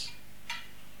grace.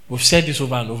 We've said this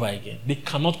over and over again. They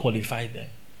cannot qualify them.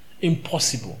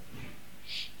 Impossible.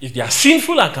 If they are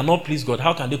sinful and cannot please God,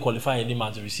 how can they qualify any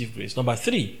man to receive grace? Number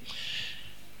 3,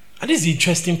 and this is the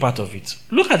interesting part of it.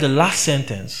 Look at the last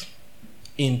sentence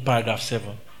in paragraph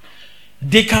 7.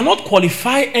 They cannot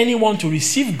qualify anyone to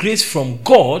receive grace from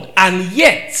God, and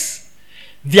yet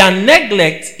their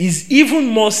neglect is even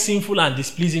more sinful and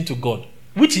displeasing to God.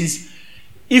 Which is,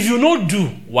 if you not do,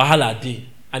 wahala dey,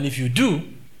 and if you do,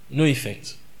 no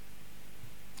effect.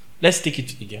 Let's take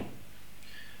it again.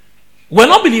 When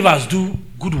unbelievers do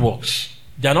good works,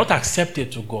 they are not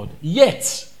accepted to God.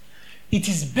 Yet, it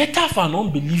is better for an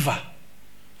unbeliever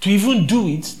to even do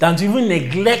it than to even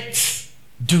neglect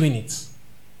doing it.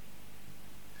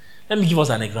 Let me give us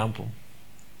an example.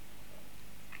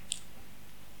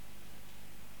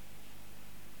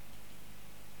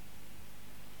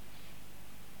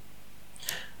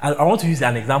 I want to use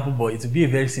an example, but it will be a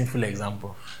very simple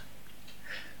example.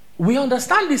 We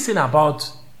understand this thing about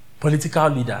political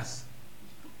leaders,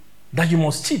 that you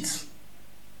must cheat.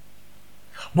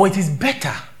 But it is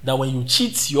better that when you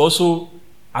cheat, you also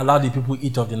allow the people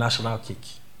eat of the national cake.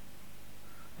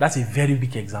 That's a very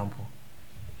big example.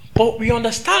 But we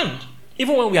understand,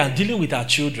 even when we are dealing with our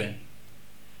children,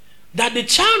 that the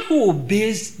child who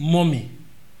obeys mommy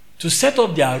to set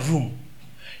up their room,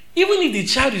 even if the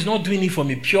child is not doing it from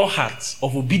a pure heart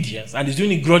of obedience and is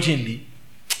doing it grudgingly,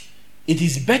 it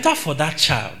is better for that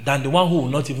child than the one who will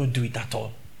not even do it at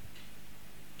all.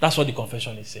 That's what the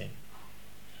confession is saying.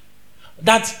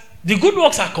 That the good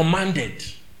works are commanded,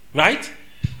 right?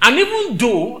 And even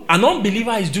though an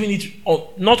unbeliever is doing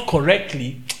it not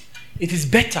correctly, it is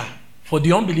better for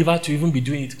the unbeliever to even be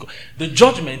doing it. The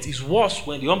judgment is worse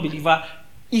when the unbeliever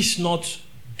is not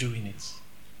doing it.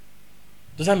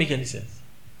 Does that make any sense?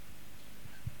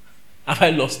 Have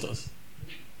I lost us?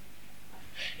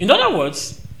 In other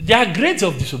words, there are grades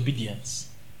of disobedience.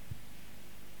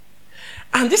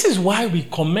 And this is why we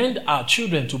commend our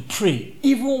children to pray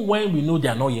even when we know they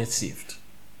are not yet saved.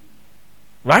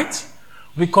 Right?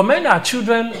 We commend our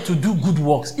children to do good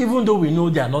works even though we know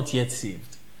they are not yet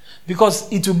saved.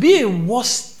 Because it will be a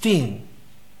worse thing.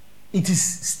 It is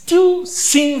still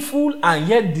sinful and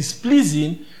yet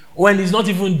displeasing when it's not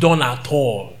even done at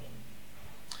all.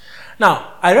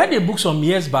 Now, I read a book some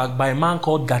years back by a man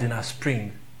called Gardiner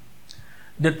Spring.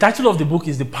 The title of the book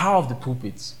is The Power of the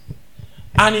Pulpit.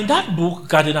 And in that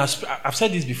book, I've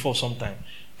said this before sometime,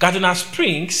 Gardiner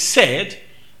Spring said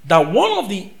that one of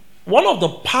the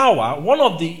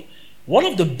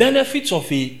benefits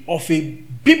of a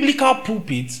biblical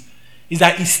pulpit is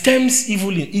that it stems evil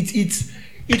in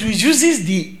it reduces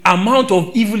the amount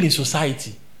of evil in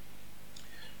society.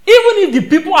 Even if the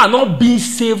people are not being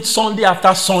saved Sunday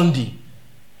after Sunday,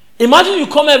 imagine you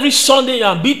come every Sunday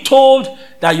and be told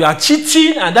that you are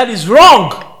cheating and that is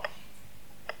wrong.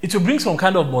 It will bring some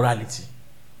kind of morality.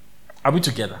 Are we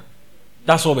together?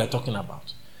 That's what we are talking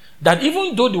about. That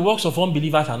even though the works of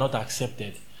unbelievers are not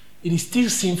accepted, it is still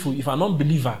sinful if an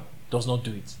unbeliever does not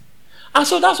do it. And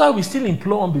so that's why we still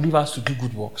implore unbelievers to do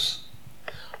good works.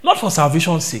 Not for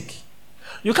salvation's sake.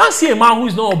 You can't see a man who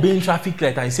is not obeying traffic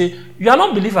light and say, you are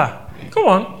not a believer. Come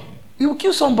on. You will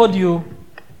kill somebody. Oh.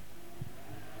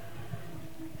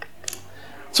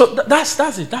 So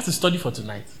that's it. That's the study for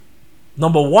tonight.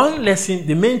 Number one lesson,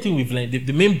 the main thing we've learned,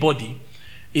 the main body,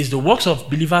 is the works of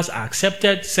believers are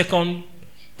accepted. Second,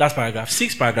 that's paragraph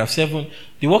 6. Paragraph 7,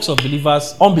 the works of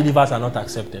unbelievers are not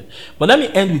accepted. But let me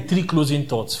end with 3 closing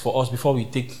thoughts for us before we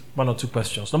take 1 or 2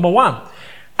 questions. Number 1,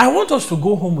 I want us to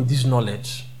go home with this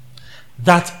knowledge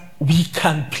that we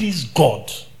can please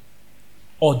God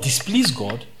or displease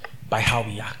God by how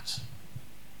we act.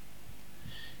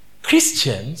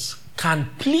 Christians can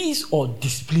please or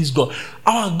displease God.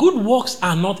 Our good works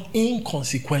are not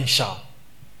inconsequential.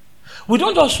 We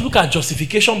don't just look at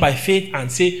justification by faith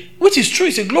and say, which is true,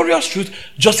 it's a glorious truth,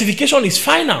 justification is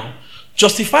final.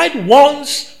 Justified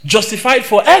once, justified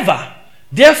forever.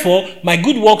 Therefore, my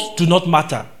good works do not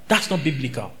matter. That's not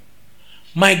biblical.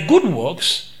 My good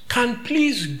works can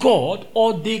please God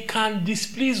or they can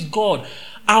displease God.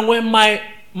 And when my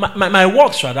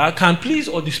works rather can please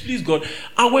or displease God,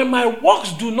 and when my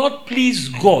works do not please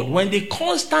God, when they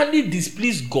constantly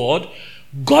displease God,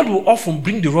 God will often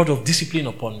bring the rod of discipline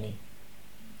upon me.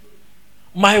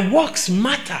 My works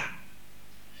matter.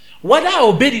 Whether I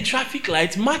obey the traffic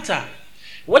lights matter.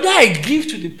 Whether I give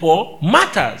to the poor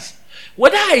matters.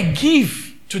 Whether I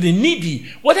give to the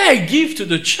needy, whether I give to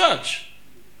the church,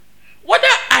 whether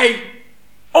I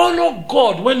honor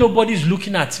God when nobody is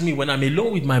looking at me, when I'm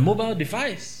alone with my mobile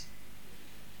device.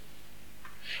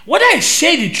 Whether I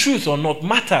say the truth or not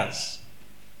matters.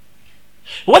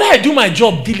 Whether I do my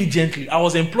job diligently, I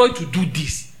was employed to do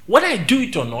this. Whether I do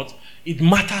it or not, it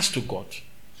matters to God.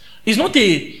 It's not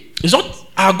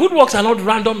our good works are not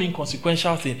random,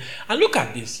 inconsequential thing. And look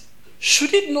at this.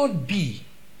 Should it not be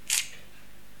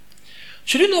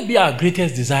our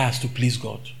greatest desires to please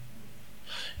God?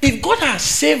 If God has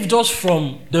saved us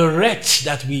from the wretch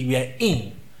that we were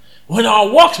in, when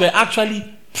our works were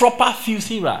actually proper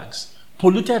filthy rags,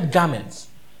 polluted garments,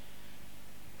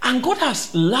 and God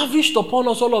has lavished upon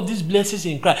us all of these blessings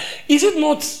in Christ, is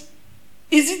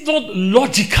it not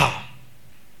logical?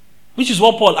 Which is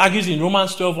what Paul argues in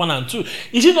Romans 12, 1 and 2.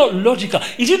 Is it not logical?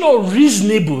 Is it not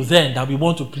reasonable then that we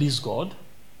want to please God?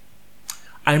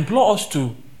 I implore us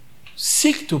to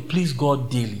seek to please God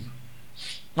daily.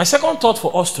 My second thought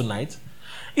for us tonight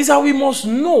is that we must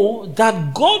know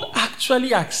that God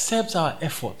actually accepts our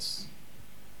efforts.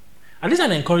 And this is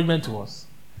an encouragement to us.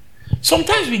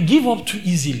 Sometimes we give up too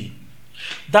easily.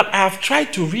 That I have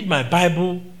tried to read my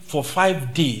Bible for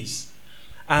 5 days.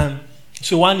 And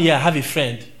so one year I have a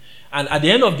friend. And at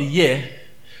the end of the year,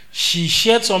 she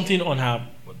shared something on her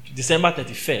December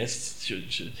 31st.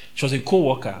 She was a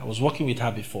co-worker. I was working with her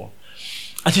before.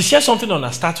 And she shared something on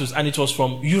her status, and it was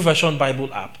from YouVersion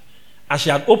Bible app. And she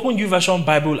had opened YouVersion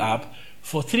Bible app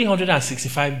for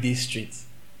 365 days straight.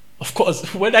 Of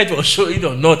course, whether it was showing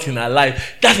or not in her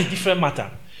life, that's a different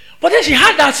matter. But then she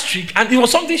had that streak, and it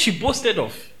was something she boasted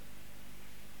of.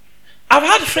 I've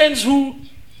had friends who,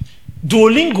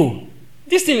 Duolingo,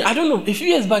 this thing, I don't know, a few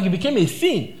years back, it became a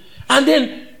thing. And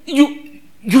then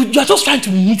you're just trying to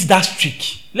meet that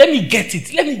streak. Let me get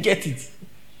it.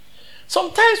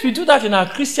 Sometimes we do that in our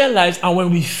Christian lives, and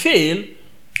when we fail,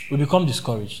 we become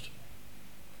discouraged.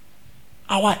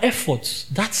 Our efforts,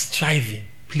 that striving,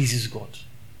 pleases God.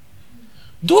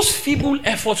 Those feeble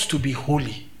efforts to be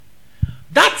holy,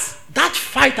 that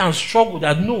fight and struggle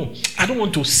that, no, I don't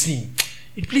want to sin,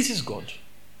 it pleases God.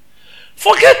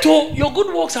 Forget your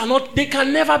good works they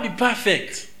can never be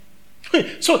perfect.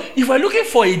 So if we're looking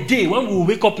for a day when we will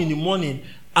wake up in the morning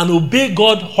and obey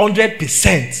God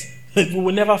 100%, we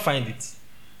will never find it.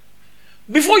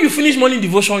 Before you finish morning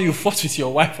devotion, you fought with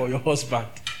your wife or your husband.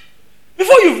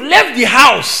 Before you've left the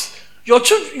house,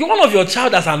 one of your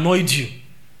child has annoyed you.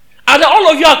 And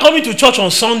all of you are coming to church on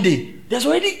Sunday. There's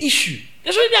already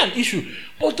an issue.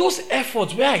 But those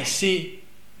efforts where I say,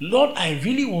 Lord, I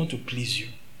really want to please you.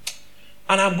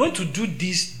 And I'm going to do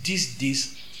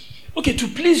this. Okay, to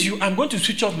please you, I'm going to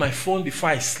switch off my phone before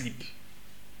I sleep,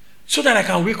 so that I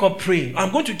can wake up praying.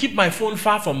 I'm going to keep my phone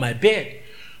far from my bed.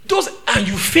 And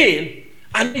you fail,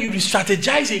 and you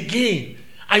re-strategize again,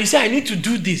 and you say, I need to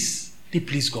do this. They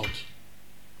please God.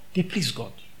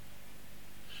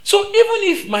 So even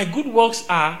if my good works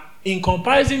are in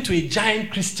comparison to a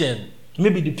giant Christian,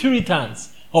 maybe the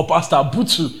Puritans or Pastor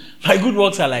Butu, my good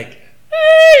works are like,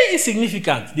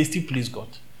 insignificant, they still please God.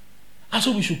 And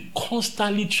so we should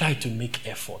constantly try to make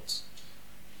efforts.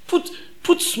 Put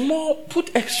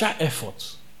extra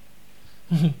effort.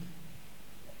 And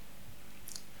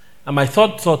my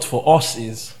third thought for us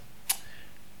is,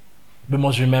 we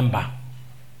must remember.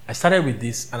 I started with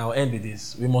this and I'll end with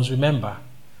this. We must remember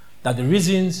that the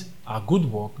reasons our good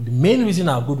work, the main reason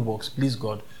our good works please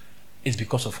God, is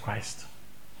because of Christ.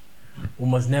 We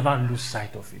must never lose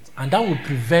sight of it. And that will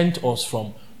prevent us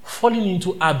from falling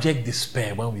into abject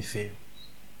despair when we fail.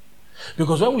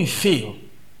 Because when we fail,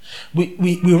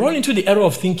 we run into the error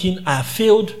of thinking, I have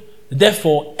failed,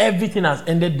 therefore everything has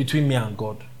ended between me and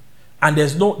God. And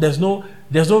there's no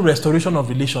restoration of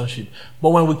relationship. But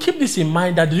when we keep this in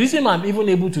mind, that the reason I'm even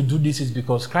able to do this is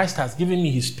because Christ has given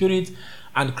me his Spirit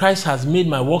and Christ has made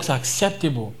my works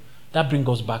acceptable, that brings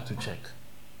us back to check.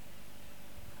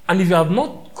 And if you have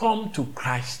not come to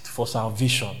Christ for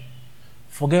salvation,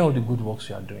 forget all the good works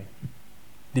you are doing.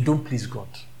 They don't please God.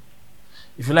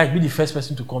 If you like, be the first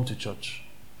person to come to church.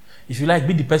 If you like,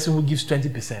 be the person who gives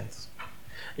 20%.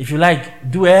 If you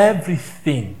like, do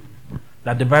everything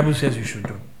that the Bible says you should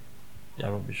do. They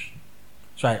are rubbish.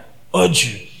 So I urge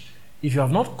you, if you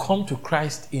have not come to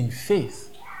Christ in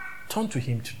faith, turn to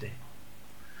him today,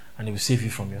 and he will save you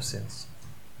from your sins.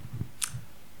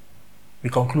 We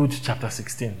conclude chapter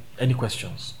 16. Any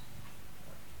questions?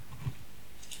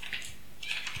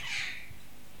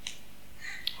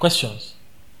 Questions?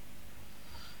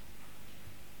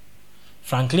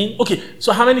 Franklin? Okay,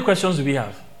 so how many questions do we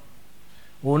have?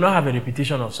 We will not have a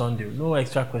repetition of Sunday. No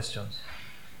extra questions.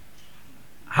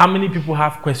 How many people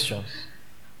have questions?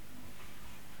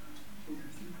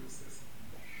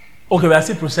 Okay, we are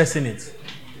still processing it.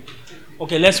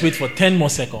 Okay, let's wait for 10 more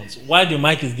seconds while the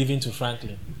mic is given to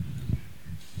Franklin.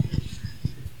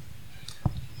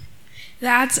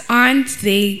 That aren't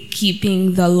they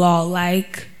keeping the law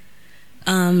like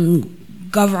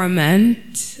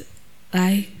government,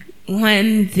 like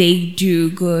when they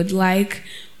do good, like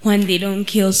when they don't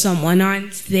kill someone,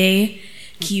 aren't they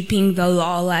keeping the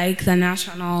law like the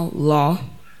national law?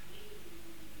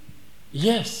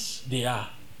 Yes, they are.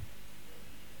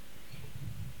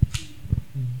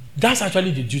 That's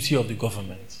actually the duty of the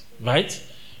government, right?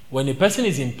 When a person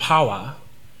is in power,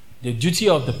 the duty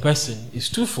of the person is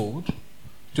twofold: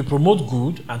 to promote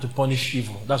good and to punish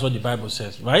evil. That's what the Bible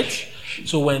says, right?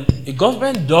 So when a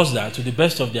government does that to the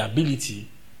best of their ability,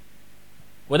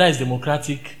 whether it's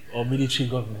democratic or military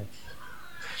government,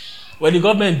 when the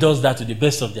government does that to the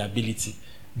best of their ability,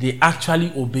 they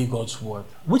actually obey God's word.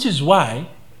 Which is why,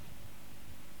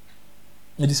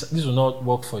 this will not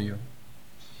work for you.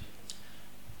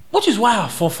 Which is why our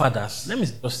forefathers, let me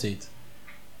just say it,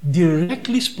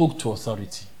 directly spoke to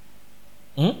authority.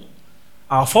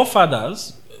 Our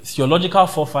forefathers, theological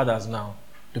forefathers now,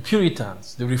 the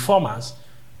Puritans, the Reformers,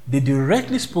 they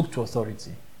directly spoke to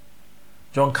authority.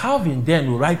 John Calvin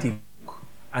then would write a book,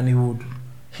 and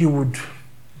he would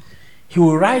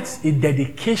write a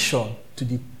dedication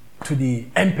to the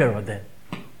emperor then.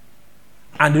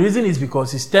 And the reason is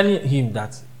because he's telling him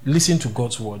that listen to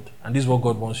God's word, and this is what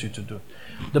God wants you to do.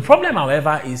 The problem,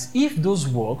 however, is if those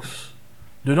works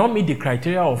do not meet the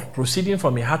criteria of proceeding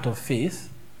from a heart of faith,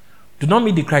 do not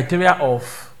meet the criteria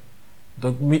of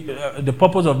the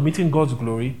purpose of meeting God's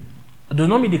glory, do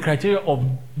not meet the criteria of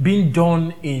being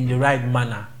done in the right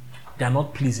manner, they are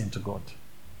not pleasing to God.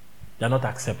 They are not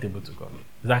acceptable to God.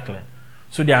 Exactly.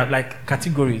 So they are like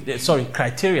categories,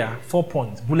 criteria, 4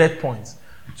 points, bullet points.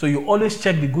 So you always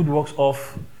check the good works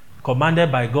off,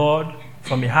 commanded by God,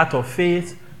 from a heart of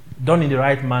faith, done in the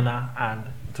right manner, and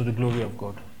to the glory of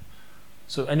God.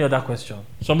 So any other question?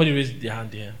 Somebody raised their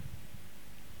hand here.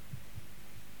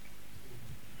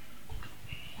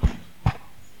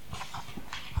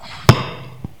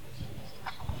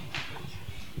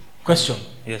 Question?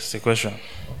 Yes, the question.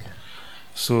 Okay.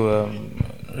 So,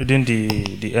 reading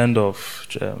the end of,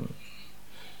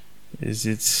 is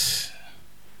it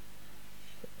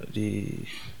the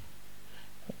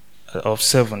of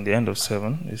 7, the end of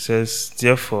 7, it says,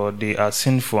 therefore they are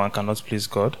sinful and cannot please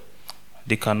God.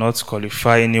 They cannot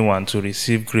qualify anyone to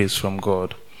receive grace from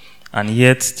God, and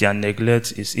yet their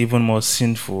neglect is even more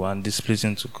sinful and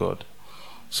displeasing to God.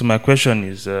 So my question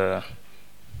is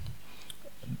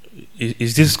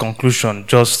this conclusion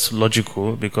just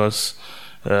logical? Because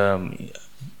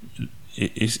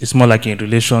it's more like in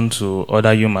relation to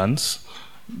other humans.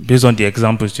 Based on the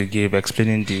examples you gave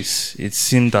explaining this, it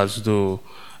seemed as though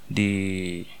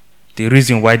the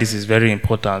reason why this is very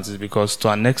important is because to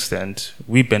an extent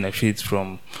we benefit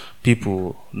from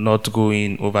people not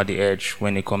going over the edge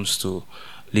when it comes to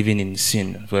living in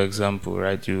sin. For example,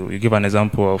 right, you give an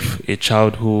example of a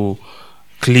child who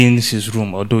cleans his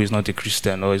room although he's not a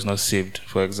Christian or is not saved,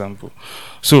 for example.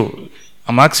 So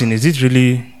I'm asking, is it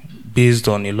really based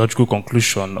on a logical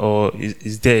conclusion, or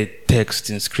is there a text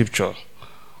in scripture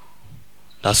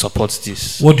that supports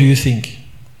this? What do you think?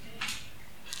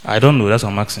 I don't know, that's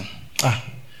what I'm asking.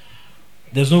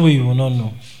 There's no way you will not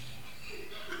know.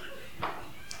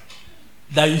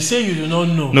 that you say you do not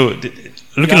know. No,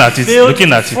 looking at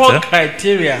it, four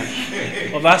criteria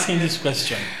of asking this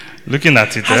question. Looking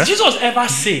at it, Has Jesus ever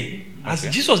say?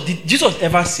 Did Jesus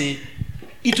ever say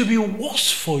it will be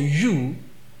worse for you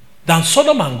than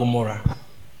Sodom and Gomorrah?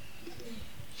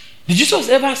 Did Jesus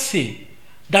ever say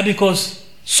that because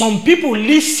some people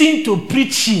listen to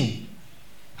preaching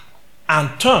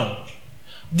and turn?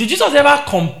 Did Jesus ever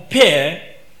compare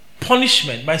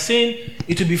punishment by saying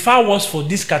it will be far worse for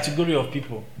this category of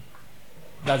people?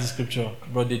 That's the scripture,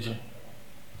 Brother Deji.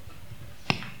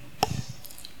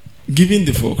 Given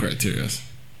the four criteria.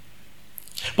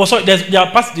 But sorry,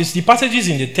 the passages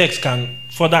in the text can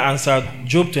further answer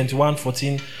Job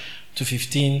 21:14 to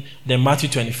 15, then Matthew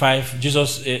 25,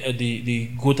 Jesus, the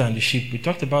goat and the sheep. We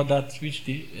talked about that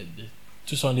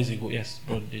 2 Sundays ago. Yes,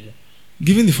 Brother Deji.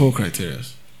 Given the four criteria,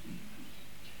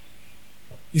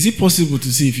 is it possible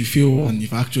to see if you fail one,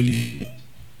 if actually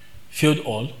failed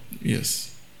all?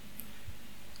 Yes.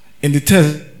 In the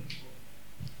test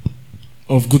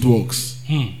of good works,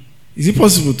 is it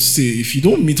possible to say if you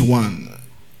don't meet one,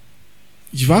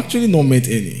 you've actually not met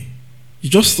any? You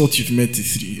just thought you've met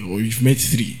three, or you've met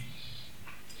three.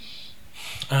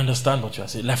 I understand what you are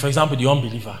saying. Like, for example, the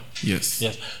unbeliever. Yes.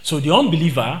 Yes. So the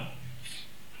unbeliever,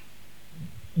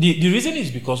 the reason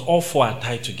is because all four are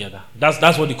tied together.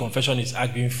 That's what the confession is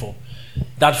arguing for.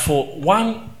 That for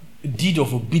one deed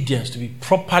of obedience to be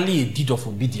properly a deed of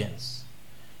obedience,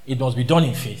 it must be done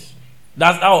in faith.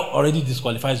 That's how already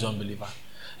disqualifies the unbeliever.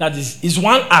 That is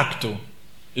one act, though.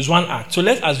 It's one act. So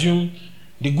let's assume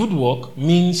the good work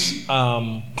means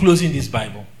closing this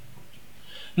Bible.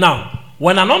 Now,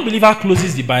 when an unbeliever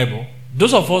closes the Bible,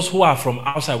 those of us who are from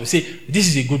outside will say, this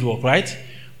is a good work, right?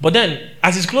 But then,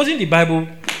 as he's closing the Bible,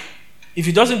 if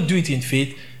he doesn't do it in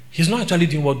faith, he's not actually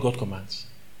doing what God commands.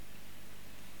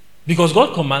 Because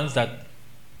God commands that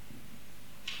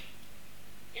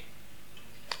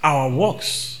our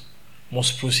works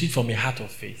must proceed from a heart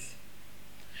of faith.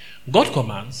 God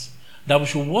commands that we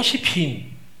should worship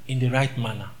Him in the right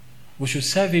manner. We should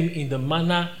serve Him in the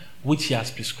manner which He has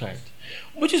prescribed.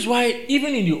 Which is why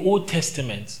even in the Old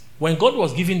Testament, when God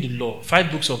was giving the law,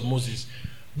 5 books of Moses,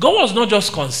 God was not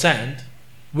just concerned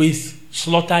with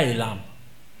slaughter a lamb.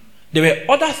 There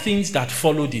were other things that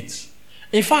followed it.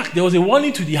 In fact, there was a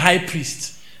warning to the high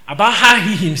priest about how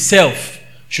he himself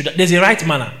should. There's a right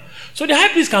manner. So the high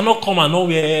priest cannot come and not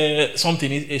wear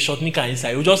something, a short knicker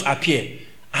inside. He will just appear.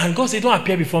 And God said, don't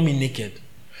appear before me naked.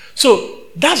 So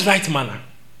that's right manner.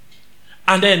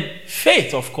 And then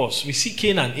faith, of course. We see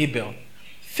Cain and Abel.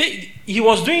 Faith, he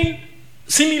was doing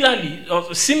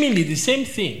seemingly the same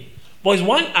thing. But it's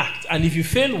one act. And if you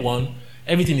fail one,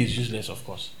 everything is useless, of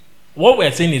course. What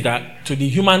we're saying is that to the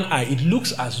human eye, it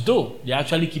looks as though they're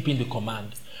actually keeping the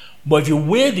command. But if you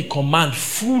weigh the command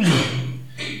fully,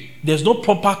 there's no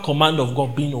proper command of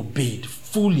God being obeyed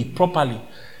fully, properly.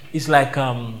 It's like,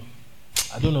 I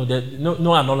don't know,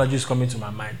 no analogy is coming to my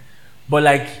mind. But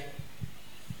like,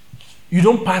 you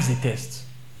don't pass the test.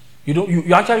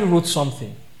 You actually wrote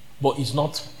something, but it's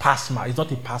not pass mark. It's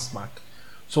not a pass mark.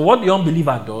 So what the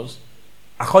unbeliever does,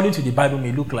 according to the Bible,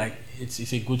 may look like it's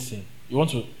a good thing. You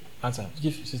want to answer?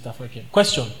 Give Sister Frankie.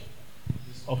 Question?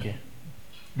 Okay.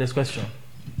 There's question.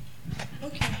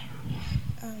 Okay.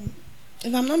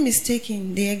 If I'm not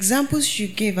mistaken, the examples you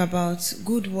gave about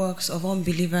good works of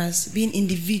unbelievers being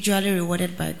individually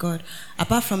rewarded by God,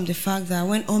 apart from the fact that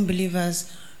when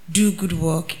unbelievers do good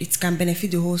work, it can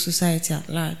benefit the whole society at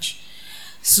large.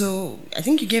 So I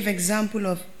think you gave example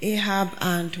of Ahab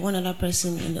and one other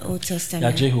person in the Old Testament.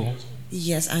 Yeah, Jehu.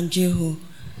 Yes, and Jehu.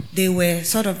 They were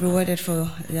sort of rewarded for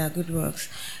their good works.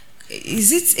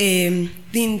 Is it a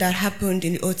thing that happened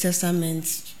in the Old Testament,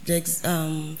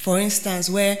 for instance,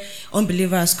 where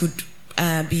unbelievers could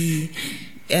by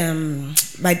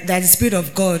that the Spirit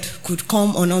of God could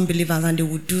come on unbelievers and they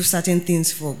would do certain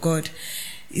things for God?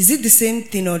 Is it the same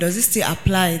thing, or does it still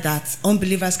apply that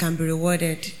unbelievers can be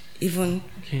rewarded even?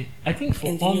 Okay, I think for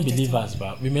unbelievers,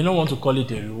 but we may not want to call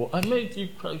it a reward.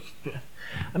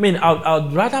 I mean,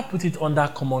 I'd rather put it under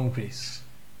common grace,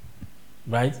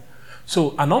 right?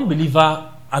 So an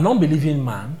unbelieving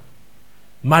man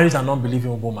marries an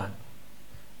unbelieving woman,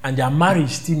 and their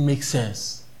marriage still makes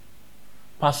sense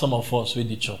past some of us with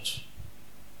the church.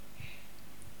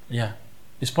 Yeah,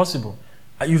 it's possible.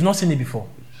 You've not seen it before.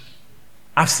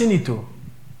 I've seen it too.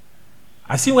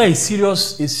 I've seen where a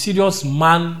serious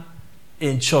man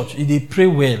in church, if they pray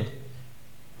well,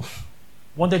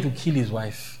 wanted to kill his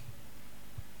wife.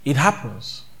 It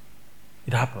happens.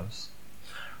 It happens.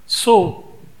 So,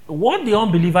 what the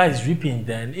unbeliever is reaping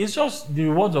then is just the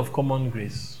rewards of common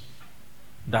grace.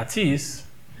 That is,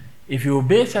 if you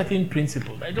obey certain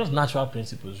principles, like just natural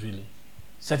principles really,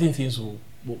 certain things will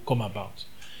come about.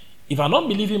 If an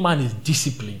unbelieving man is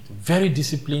disciplined, very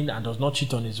disciplined, and does not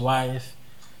cheat on his wife,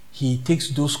 he takes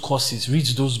those courses,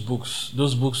 reads those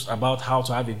books about how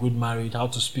to have a good marriage, how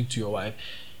to speak to your wife,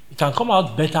 he can come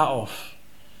out better off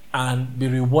and be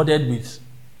rewarded with.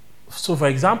 So for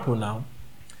example now,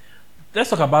 let's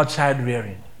talk about child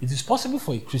rearing. It is possible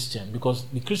for a Christian, because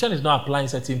the Christian is not applying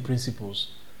certain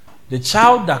principles. The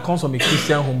child that comes from a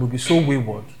Christian home will be so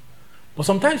wayward. But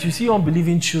sometimes you see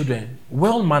unbelieving children,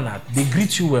 well-mannered, they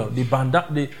greet you well, they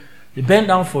bend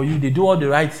down for you, they do all the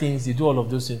right things, they do all of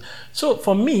those things. So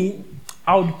for me,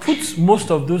 I would put most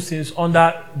of those things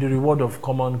under the reward of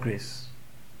common grace.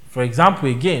 For example,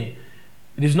 again,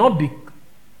 it is not the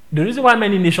reason why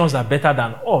many nations are better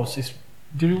than us is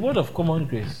the reward of common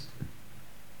grace.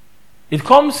 It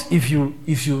comes if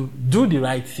you do the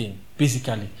right thing,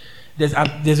 basically. There's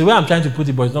a way I'm trying to put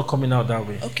it, but it's not coming out that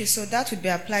way. Okay, so that would be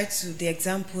applied to the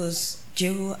examples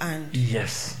Jehu and...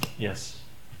 Yes. Yeah.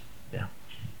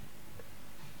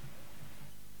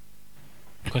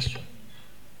 Question?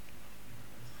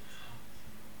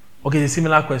 Okay, a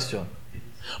similar question.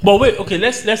 But wait, okay,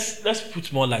 let's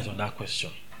put more light on that question.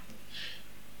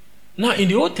 Now, in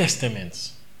the Old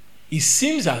Testament, it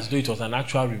seems as though it was an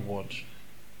actual reward.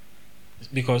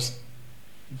 Because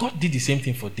God did the same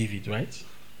thing for David, right?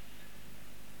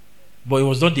 But it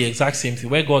was not the exact same thing.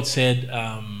 Where God said,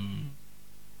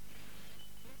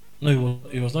 no,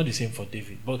 it was not the same for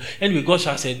David. But anyway, God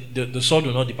shall said, the sword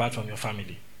will not depart from your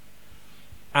family.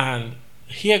 And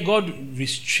here God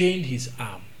restrained his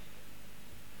arm.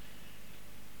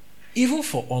 Even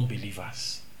for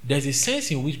unbelievers, there's a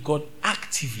sense in which God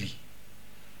actively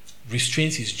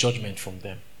restrains his judgment from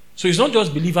them. So it's not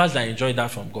just believers that enjoy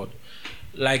that from God.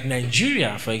 Like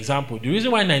Nigeria, for example, the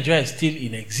reason why Nigeria is still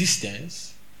in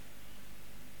existence,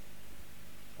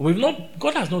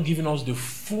 God has not given us the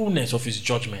fullness of his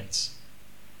judgments,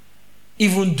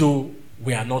 even though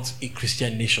we are not a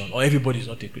Christian nation, or everybody is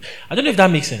not a Christian. I don't know if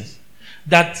that makes sense.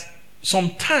 That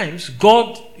sometimes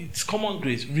God, it's common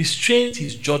grace, restrains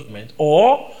his judgment,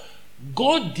 or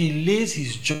God delays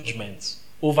his judgment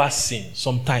over sin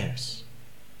sometimes.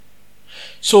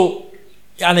 So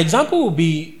an example would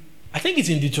be, I think it's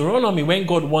in Deuteronomy, when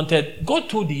God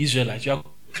told the Israelites, you have to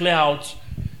clear out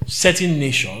certain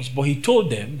nations, but he told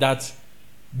them that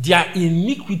their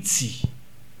iniquity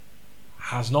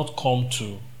has not come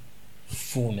to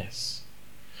fullness.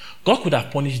 God could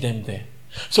have punished them there.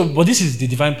 So, but this is the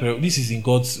divine period. This is in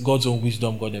God's own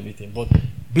wisdom, God everything. But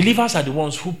believers are the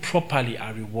ones who properly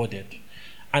are rewarded.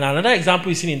 And another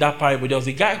example is seen in that parable. There was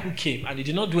a guy who came and he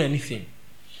did not do anything.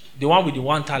 The one with the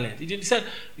one talent. He said,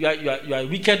 you are a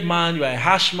wicked man, you are a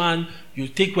harsh man, you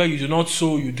take where you do not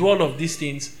sow, you do all of these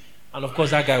things. And of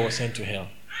course, that guy was sent to hell.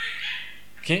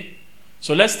 Okay?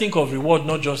 So let's think of reward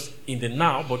not just in the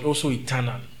now, but also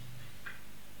eternal.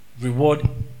 Reward,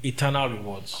 eternal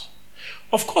rewards.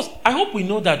 Of course, I hope we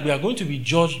know that we are going to be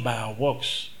judged by our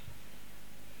works.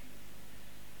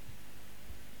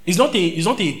 It's not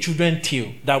a children's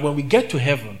tale that when we get to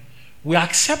heaven, we are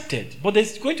accepted, but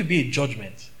there's going to be a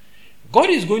judgment. God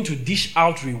is going to dish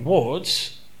out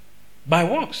rewards by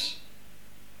works.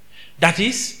 That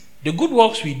is, the good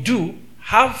works we do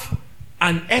have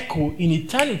an echo in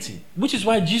eternity, which is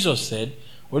why Jesus said,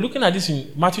 we're looking at this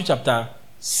in Matthew chapter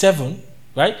 7,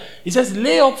 right? It says,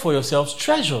 lay up for yourselves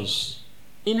treasures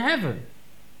in heaven.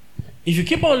 If you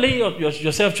keep on laying up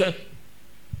yourself,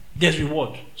 there's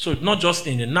reward. So not just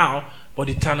in the now, but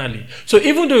eternally. So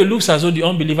even though it looks as though the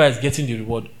unbeliever is getting the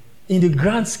reward, in the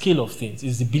grand scale of things,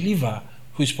 it's the believer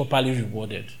who is properly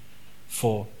rewarded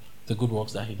for the good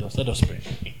works that he does. Let us pray.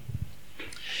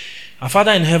 Our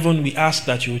Father in heaven, we ask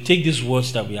that you will take these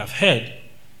words that we have heard,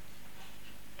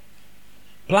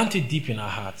 plant it deep in our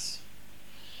hearts,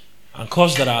 and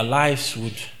cause that our lives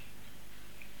would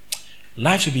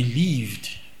be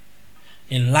lived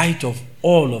in light of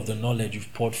all of the knowledge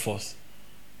you've poured forth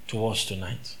to us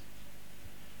tonight.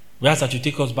 We ask that you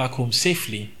take us back home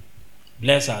safely,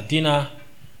 bless our dinner,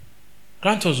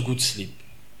 grant us good sleep,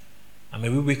 and may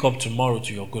we wake up tomorrow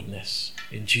to your goodness.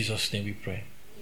 In Jesus' name we pray.